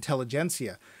the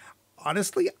intelligentsia.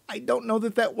 Honestly, I don't know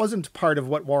that wasn't part of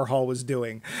what Warhol was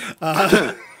doing.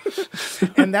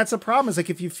 And that's a problem. It's like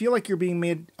if you feel like you're being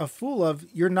made a fool of,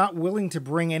 you're not willing to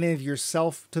bring any of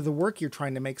yourself to the work you're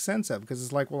trying to make sense of because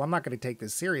it's like, well, I'm not going to take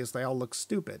this seriously. I'll look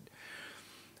stupid.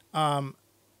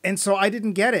 And so I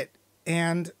didn't get it.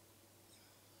 And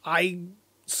I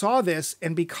saw this,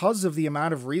 and because of the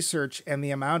amount of research and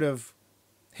the amount of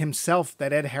himself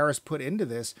that Ed Harris put into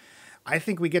this, I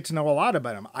think we get to know a lot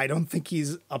about him. I don't think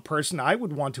he's a person I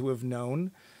would want to have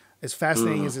known, as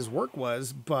fascinating as his work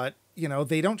was, but, you know,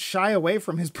 they don't shy away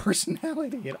from his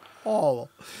personality at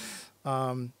all.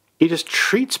 He just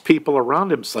treats people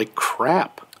around him like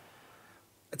crap.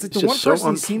 It's like the one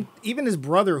person he seemed, even his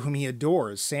brother, whom he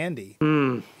adores, Sandy.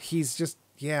 He's just,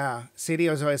 Sadie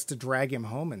always has to drag him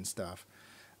home and stuff.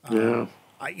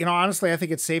 Honestly, I think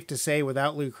it's safe to say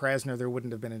without Lou Krasner, there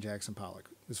wouldn't have been a Jackson Pollock,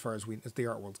 as far as the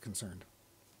art world's concerned.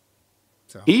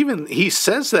 So he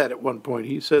says that at one point.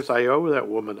 He says, "I owe that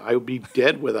woman. I would be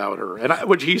dead without her." And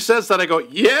when he says that, I go,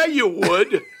 "Yeah, you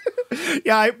would."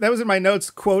 That was in my notes.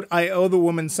 Quote, "I owe the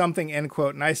woman something," end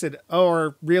quote. And I said, "Oh,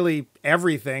 or really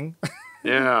everything."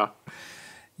 Yeah.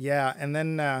 And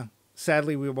then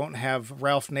sadly we won't have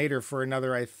Ralph Nader for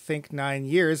another, I think, 9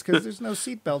 years because there's no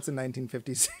seatbelts in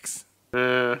 1956,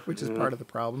 which is part of the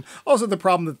problem. Also the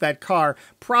problem that car,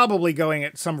 probably going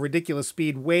at some ridiculous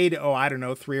speed, weighed,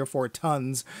 3 or 4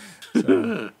 tons.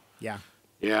 So, yeah.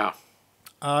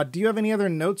 Do you have any other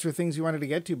notes or things you wanted to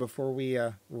get to before we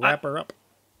wrap her up?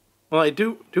 Well, I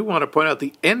do want to point out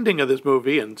the ending of this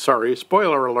movie, and sorry,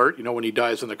 spoiler alert, when he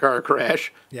dies in the car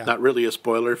crash. Yeah. Not really a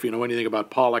spoiler if you know anything about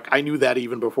Pollock. I knew that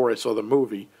even before I saw the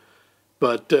movie,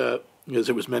 but as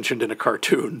it was mentioned in a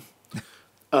cartoon.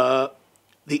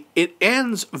 It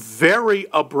ends very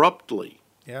abruptly.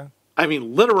 Yeah. I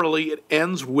mean, literally, it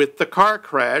ends with the car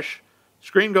crash.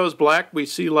 Screen goes black. We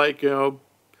see,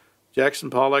 Jackson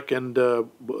Pollock and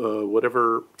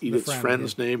whatever Edith's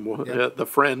friend's name was. The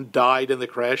friend died in the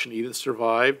crash and Edith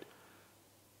survived.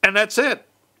 And that's it.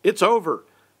 It's over.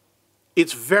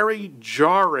 It's very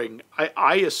jarring.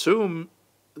 I assume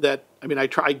that,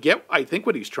 I think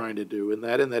what he's trying to do in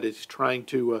that he's trying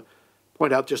to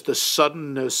point out just the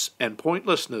suddenness and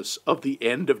pointlessness of the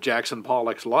end of Jackson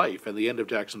Pollock's life and the end of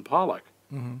Jackson Pollock.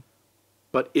 Mm-hmm.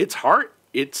 But it's hard.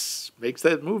 It makes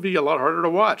that movie a lot harder to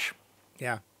watch.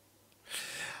 Yeah.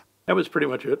 That was pretty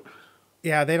much it.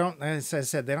 Yeah, they don't, as I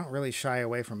said, they don't really shy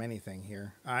away from anything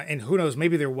here. And who knows,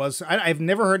 maybe there was, I've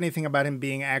never heard anything about him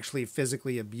being actually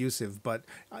physically abusive, but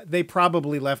they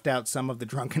probably left out some of the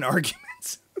drunken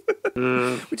arguments,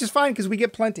 which is fine because we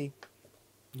get plenty.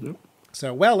 Mm.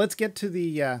 So, well, let's get to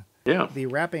the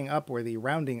wrapping up or the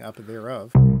rounding up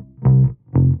thereof.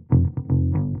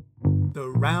 The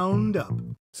roundup.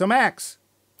 So, Max.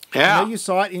 Yeah. I know you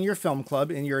saw it in your film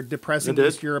club, in your depressing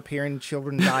East European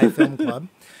Children Die film club.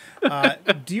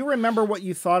 Do you remember what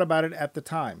you thought about it at the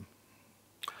time?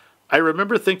 I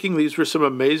remember thinking these were some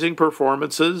amazing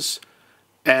performances,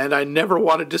 and I never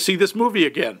wanted to see this movie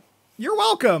again. You're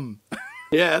welcome.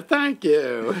 Yeah, thank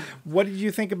you. What did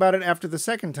you think about it after the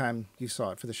second time you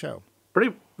saw it for the show?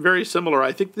 Very similar.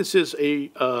 I think this is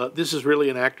really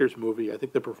an actor's movie. I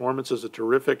think the performances are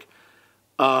terrific.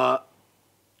 I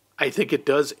think it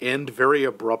does end very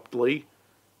abruptly.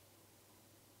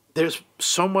 There's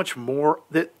so much more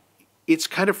that it's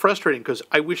kind of frustrating because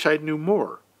I wish I knew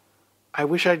more. I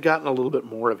wish I'd gotten a little bit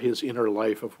more of his inner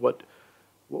life, of what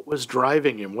was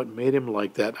driving him, what made him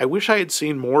like that. I wish I had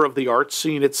seen more of the art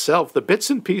scene itself. The bits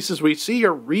and pieces we see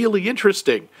are really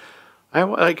interesting.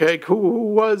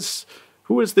 Who was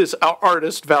this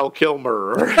artist Val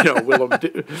Kilmer, or Willem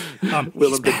de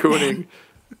Kooning?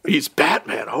 He's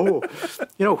Batman. Oh,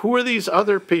 who are these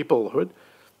other people?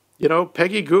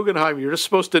 Peggy Guggenheim. You're just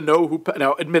supposed to know who.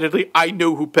 Now, admittedly, I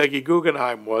knew who Peggy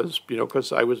Guggenheim was.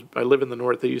 Because I live in the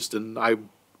Northeast and I'm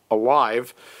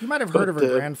alive. You might have heard of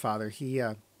her grandfather. He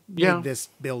made this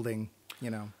building.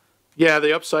 Yeah,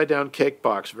 the upside down cake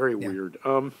box. Very weird.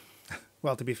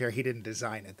 Well, to be fair, he didn't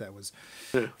design it. That was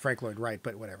Frank Lloyd Wright.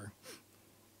 But whatever.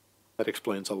 That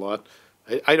explains a lot.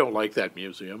 I don't like that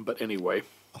museum, but anyway.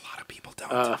 A lot of people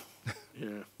don't.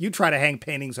 You try to hang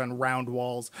paintings on round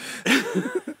walls.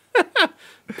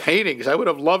 Paintings. I would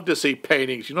have loved to see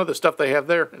paintings. The stuff they have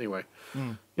there? Anyway.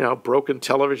 Broken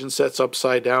television sets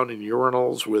upside down in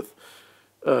urinals with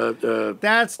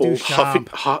that's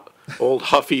old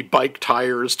Huffy bike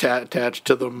tires attached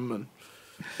to them.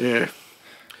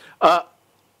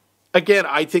 Again,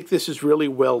 I think this is really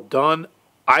well done.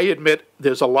 I admit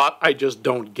there's a lot I just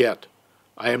don't get.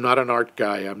 I am not an art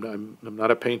guy. I'm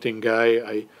not a painting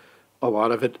guy. A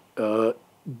lot of it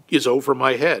is over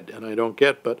my head, and I don't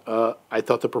get. But I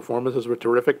thought the performances were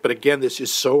terrific. But again, this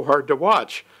is so hard to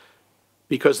watch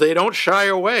because they don't shy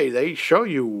away. They show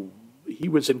you he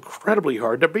was incredibly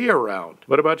hard to be around.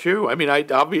 What about you? I mean, I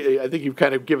think you've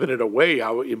kind of given it away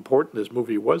how important this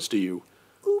movie was to you.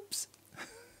 Oops.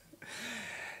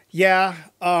 Yeah.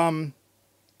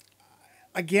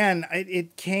 Again,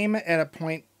 it came at a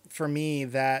point for me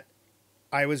that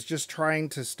I was just trying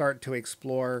to start to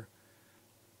explore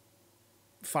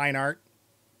fine art.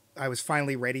 I was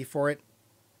finally ready for it.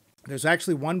 There's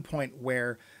actually one point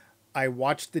where I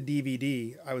watched the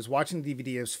DVD. I was watching the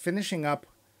DVD. I was finishing up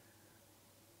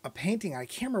a painting. I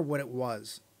can't remember what it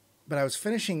was, but I was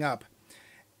finishing up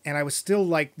and I was still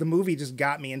like, the movie just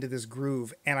got me into this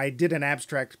groove. And I did an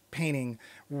abstract painting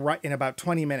right in about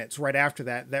 20 minutes right after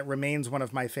that. That remains one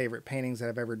of my favorite paintings that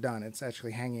I've ever done. It's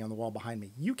actually hanging on the wall behind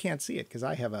me. You can't see it because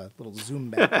I have a little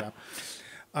zoom backdrop.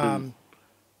 And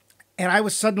I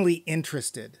was suddenly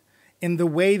interested in the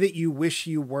way that you wish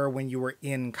you were when you were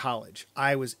in college.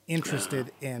 I was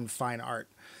interested in fine art.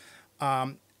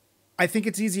 I think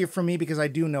it's easier for me because I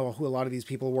do know who a lot of these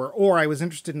people were, or I was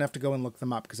interested enough to go and look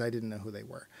them up because I didn't know who they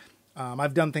were.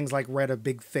 I've done things like read a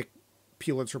big, thick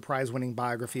Pulitzer Prize-winning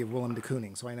biography of Willem de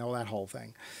Kooning, so I know that whole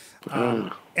thing.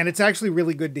 And it's actually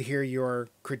really good to hear your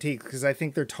critique because I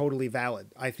think they're totally valid.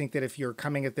 I think that if you're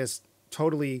coming at this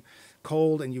totally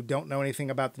cold and you don't know anything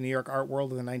about the New York art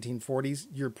world of the 1940s,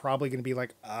 you're probably going to be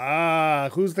like,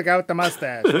 who's the guy with the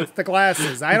mustache? What's the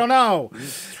glasses? I don't know.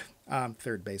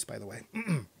 Third base, by the way.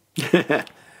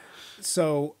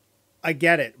 So I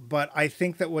get it, but I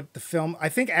think that I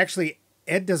think actually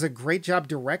Ed does a great job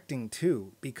directing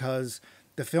too, because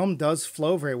the film does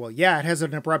flow very well. Yeah, it has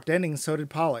an abrupt ending. So did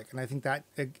Pollock. And I think that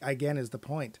again is the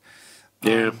point.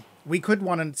 Yeah. We could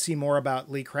want to see more about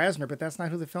Lee Krasner, but that's not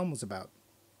who the film was about.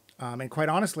 And quite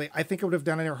honestly, I think it would have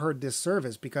done her a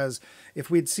disservice because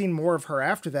if we'd seen more of her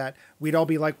after that, we'd all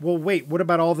be like, well, wait, what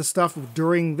about all the stuff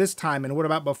during this time? And what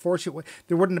about before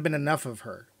there wouldn't have been enough of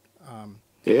her.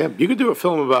 Yeah, you could do a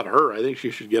film about her. I think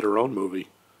she should get her own movie.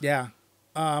 Yeah.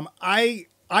 I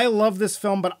love this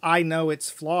film, but I know it's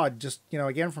flawed just,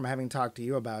 again, from having talked to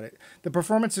you about it. The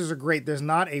performances are great. There's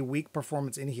not a weak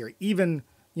performance in here. Even,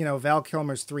 Val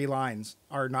Kilmer's 3 lines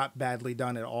are not badly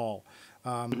done at all.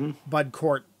 Bud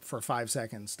Cort for 5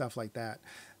 seconds, stuff like that.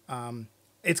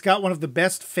 It's got one of the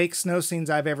best fake snow scenes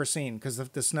I've ever seen because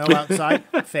of the snow outside,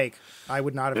 fake. I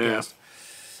would not have guessed.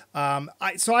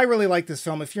 So I really like this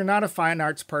film. If you're not a fine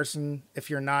arts person, if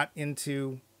you're not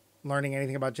into learning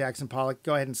anything about Jackson Pollock,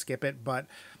 go ahead and skip it. But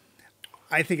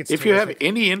I think it's if you have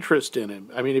any interest in him,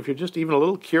 I mean, if you're just even a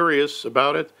little curious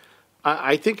about it,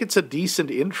 I think it's a decent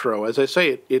intro. As I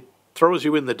say, it throws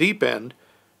you in the deep end,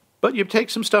 but you take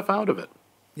some stuff out of it.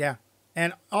 Yeah.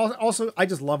 And also, I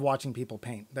just love watching people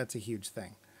paint. That's a huge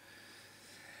thing.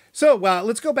 So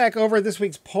let's go back over this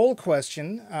week's poll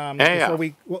question before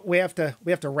we have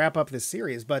to wrap up this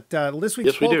series. But this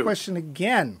week's poll question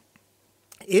again: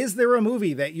 is there a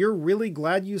movie that you're really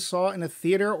glad you saw in a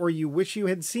theater, or you wish you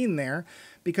had seen there,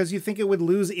 because you think it would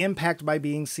lose impact by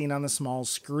being seen on the small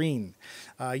screen?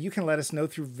 You can let us know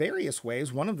through various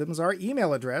ways. One of them is our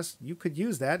email address. You could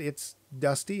use that. It's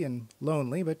dusty and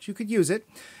lonely, but you could use it.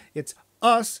 It's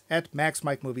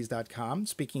us@maxmikemovies.com.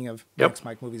 Speaking of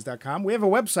maxmikemovies.com, we have a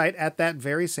website at that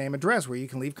very same address where you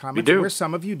can leave comments, where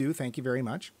some of you do. Thank you very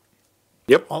much.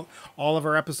 Yep. All of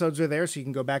our episodes are there, so you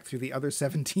can go back through the other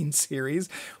 17 series.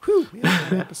 Whew, we have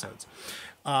 10 episodes.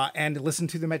 And listen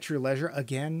to them at your leisure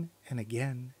again and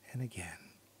again and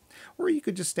again. Or you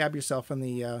could just stab yourself in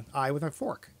the eye with a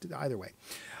fork. Either way.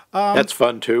 That's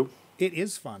fun, too. It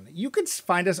is fun. You could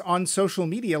find us on social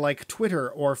media like Twitter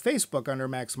or Facebook under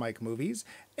Max Mike Movies.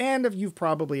 And if you've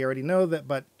probably already know that,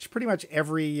 but pretty much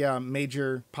every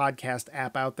major podcast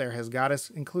app out there has got us,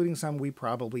 including some we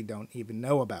probably don't even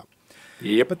know about.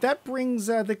 Yep. But that brings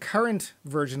the current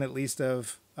version, at least,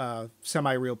 of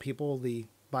Semi-Real People, the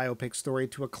biopic story,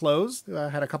 to a close.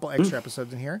 Had a couple extra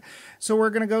episodes in here. So we're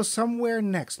going to go somewhere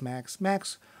next, Max.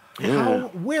 Max,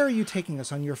 where are you taking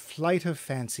us on your flight of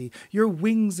fancy, your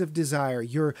wings of desire,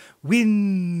 your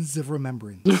winds of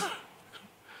remembrance?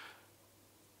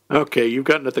 Okay, you've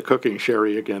gotten at the cooking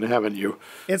sherry again, haven't you?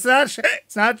 It's not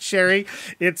sherry.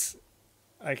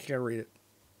 I can't read it.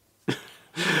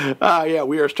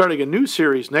 We are starting a new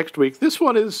series next week. This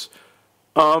one is,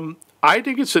 I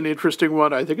think it's an interesting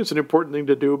one. I think it's an important thing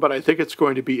to do, but I think it's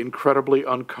going to be incredibly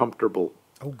uncomfortable.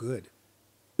 Oh, good.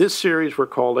 This series we're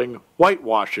calling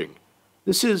Whitewashing.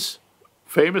 This is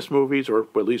famous movies, or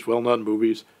at least well-known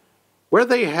movies, where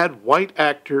they had white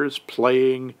actors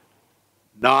playing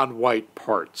non-white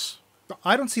parts.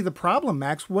 I don't see the problem,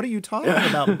 Max. What are you talking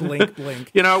about, blink,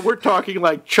 blink? We're talking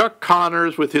like Chuck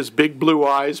Connors with his big blue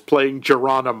eyes playing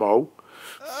Geronimo.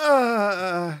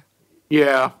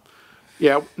 Yeah.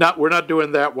 We're not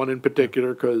doing that one in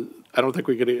particular because I don't think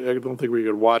we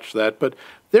could watch that. But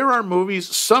there are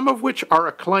movies, some of which are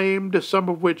acclaimed, some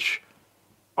of which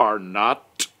are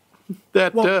not.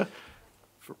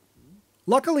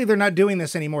 Luckily, they're not doing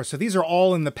this anymore. So these are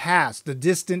all in the past, the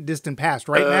distant, distant past,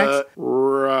 right, Max?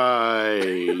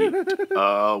 Right.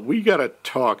 We got to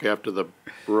talk after the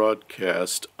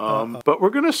broadcast. But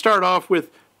we're going to start off with,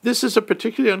 this is a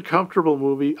particularly uncomfortable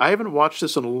movie. I haven't watched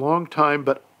this in a long time,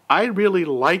 but I really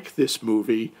like this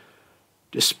movie,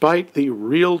 despite the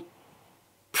real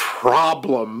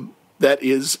problem that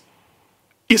is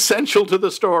essential to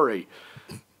the story.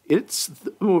 It's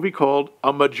the movie called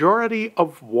A Majority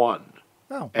of One.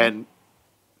 Oh. And,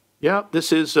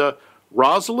 this is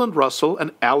Rosalind Russell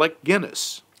and Alec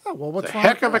Guinness. Oh, well, what's a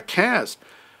heck of a cast.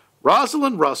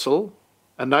 Rosalind Russell,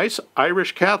 a nice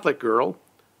Irish Catholic girl,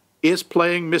 is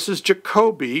playing Mrs.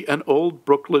 Jacoby, an old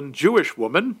Brooklyn Jewish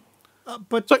woman.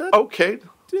 But it's like, okay,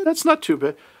 that's not too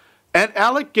bad. And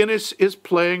Alec Guinness is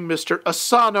playing Mr.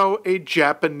 Asano, a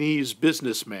Japanese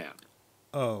businessman.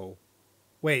 Oh.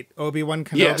 Wait, Obi-Wan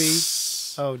Kenobi?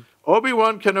 Yes. Oh.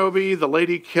 Obi-Wan Kenobi, the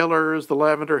Lady Killers, the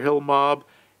Lavender Hill Mob,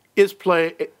 is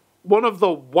playing one of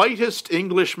the whitest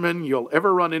Englishmen you'll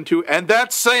ever run into, and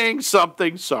that's saying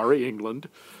something, sorry, England,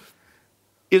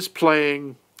 is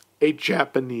playing a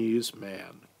Japanese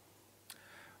man.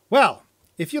 Well,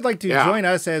 if you'd like to join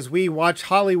us as we watch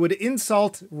Hollywood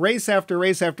insult race after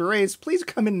race after race, please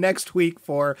come in next week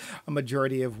for A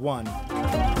Majority of One.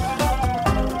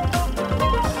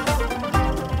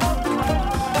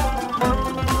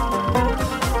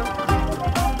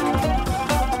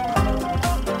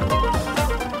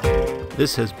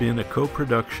 This has been a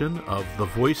co-production of The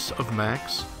Voice of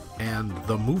Max and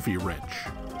The Movie Wrench.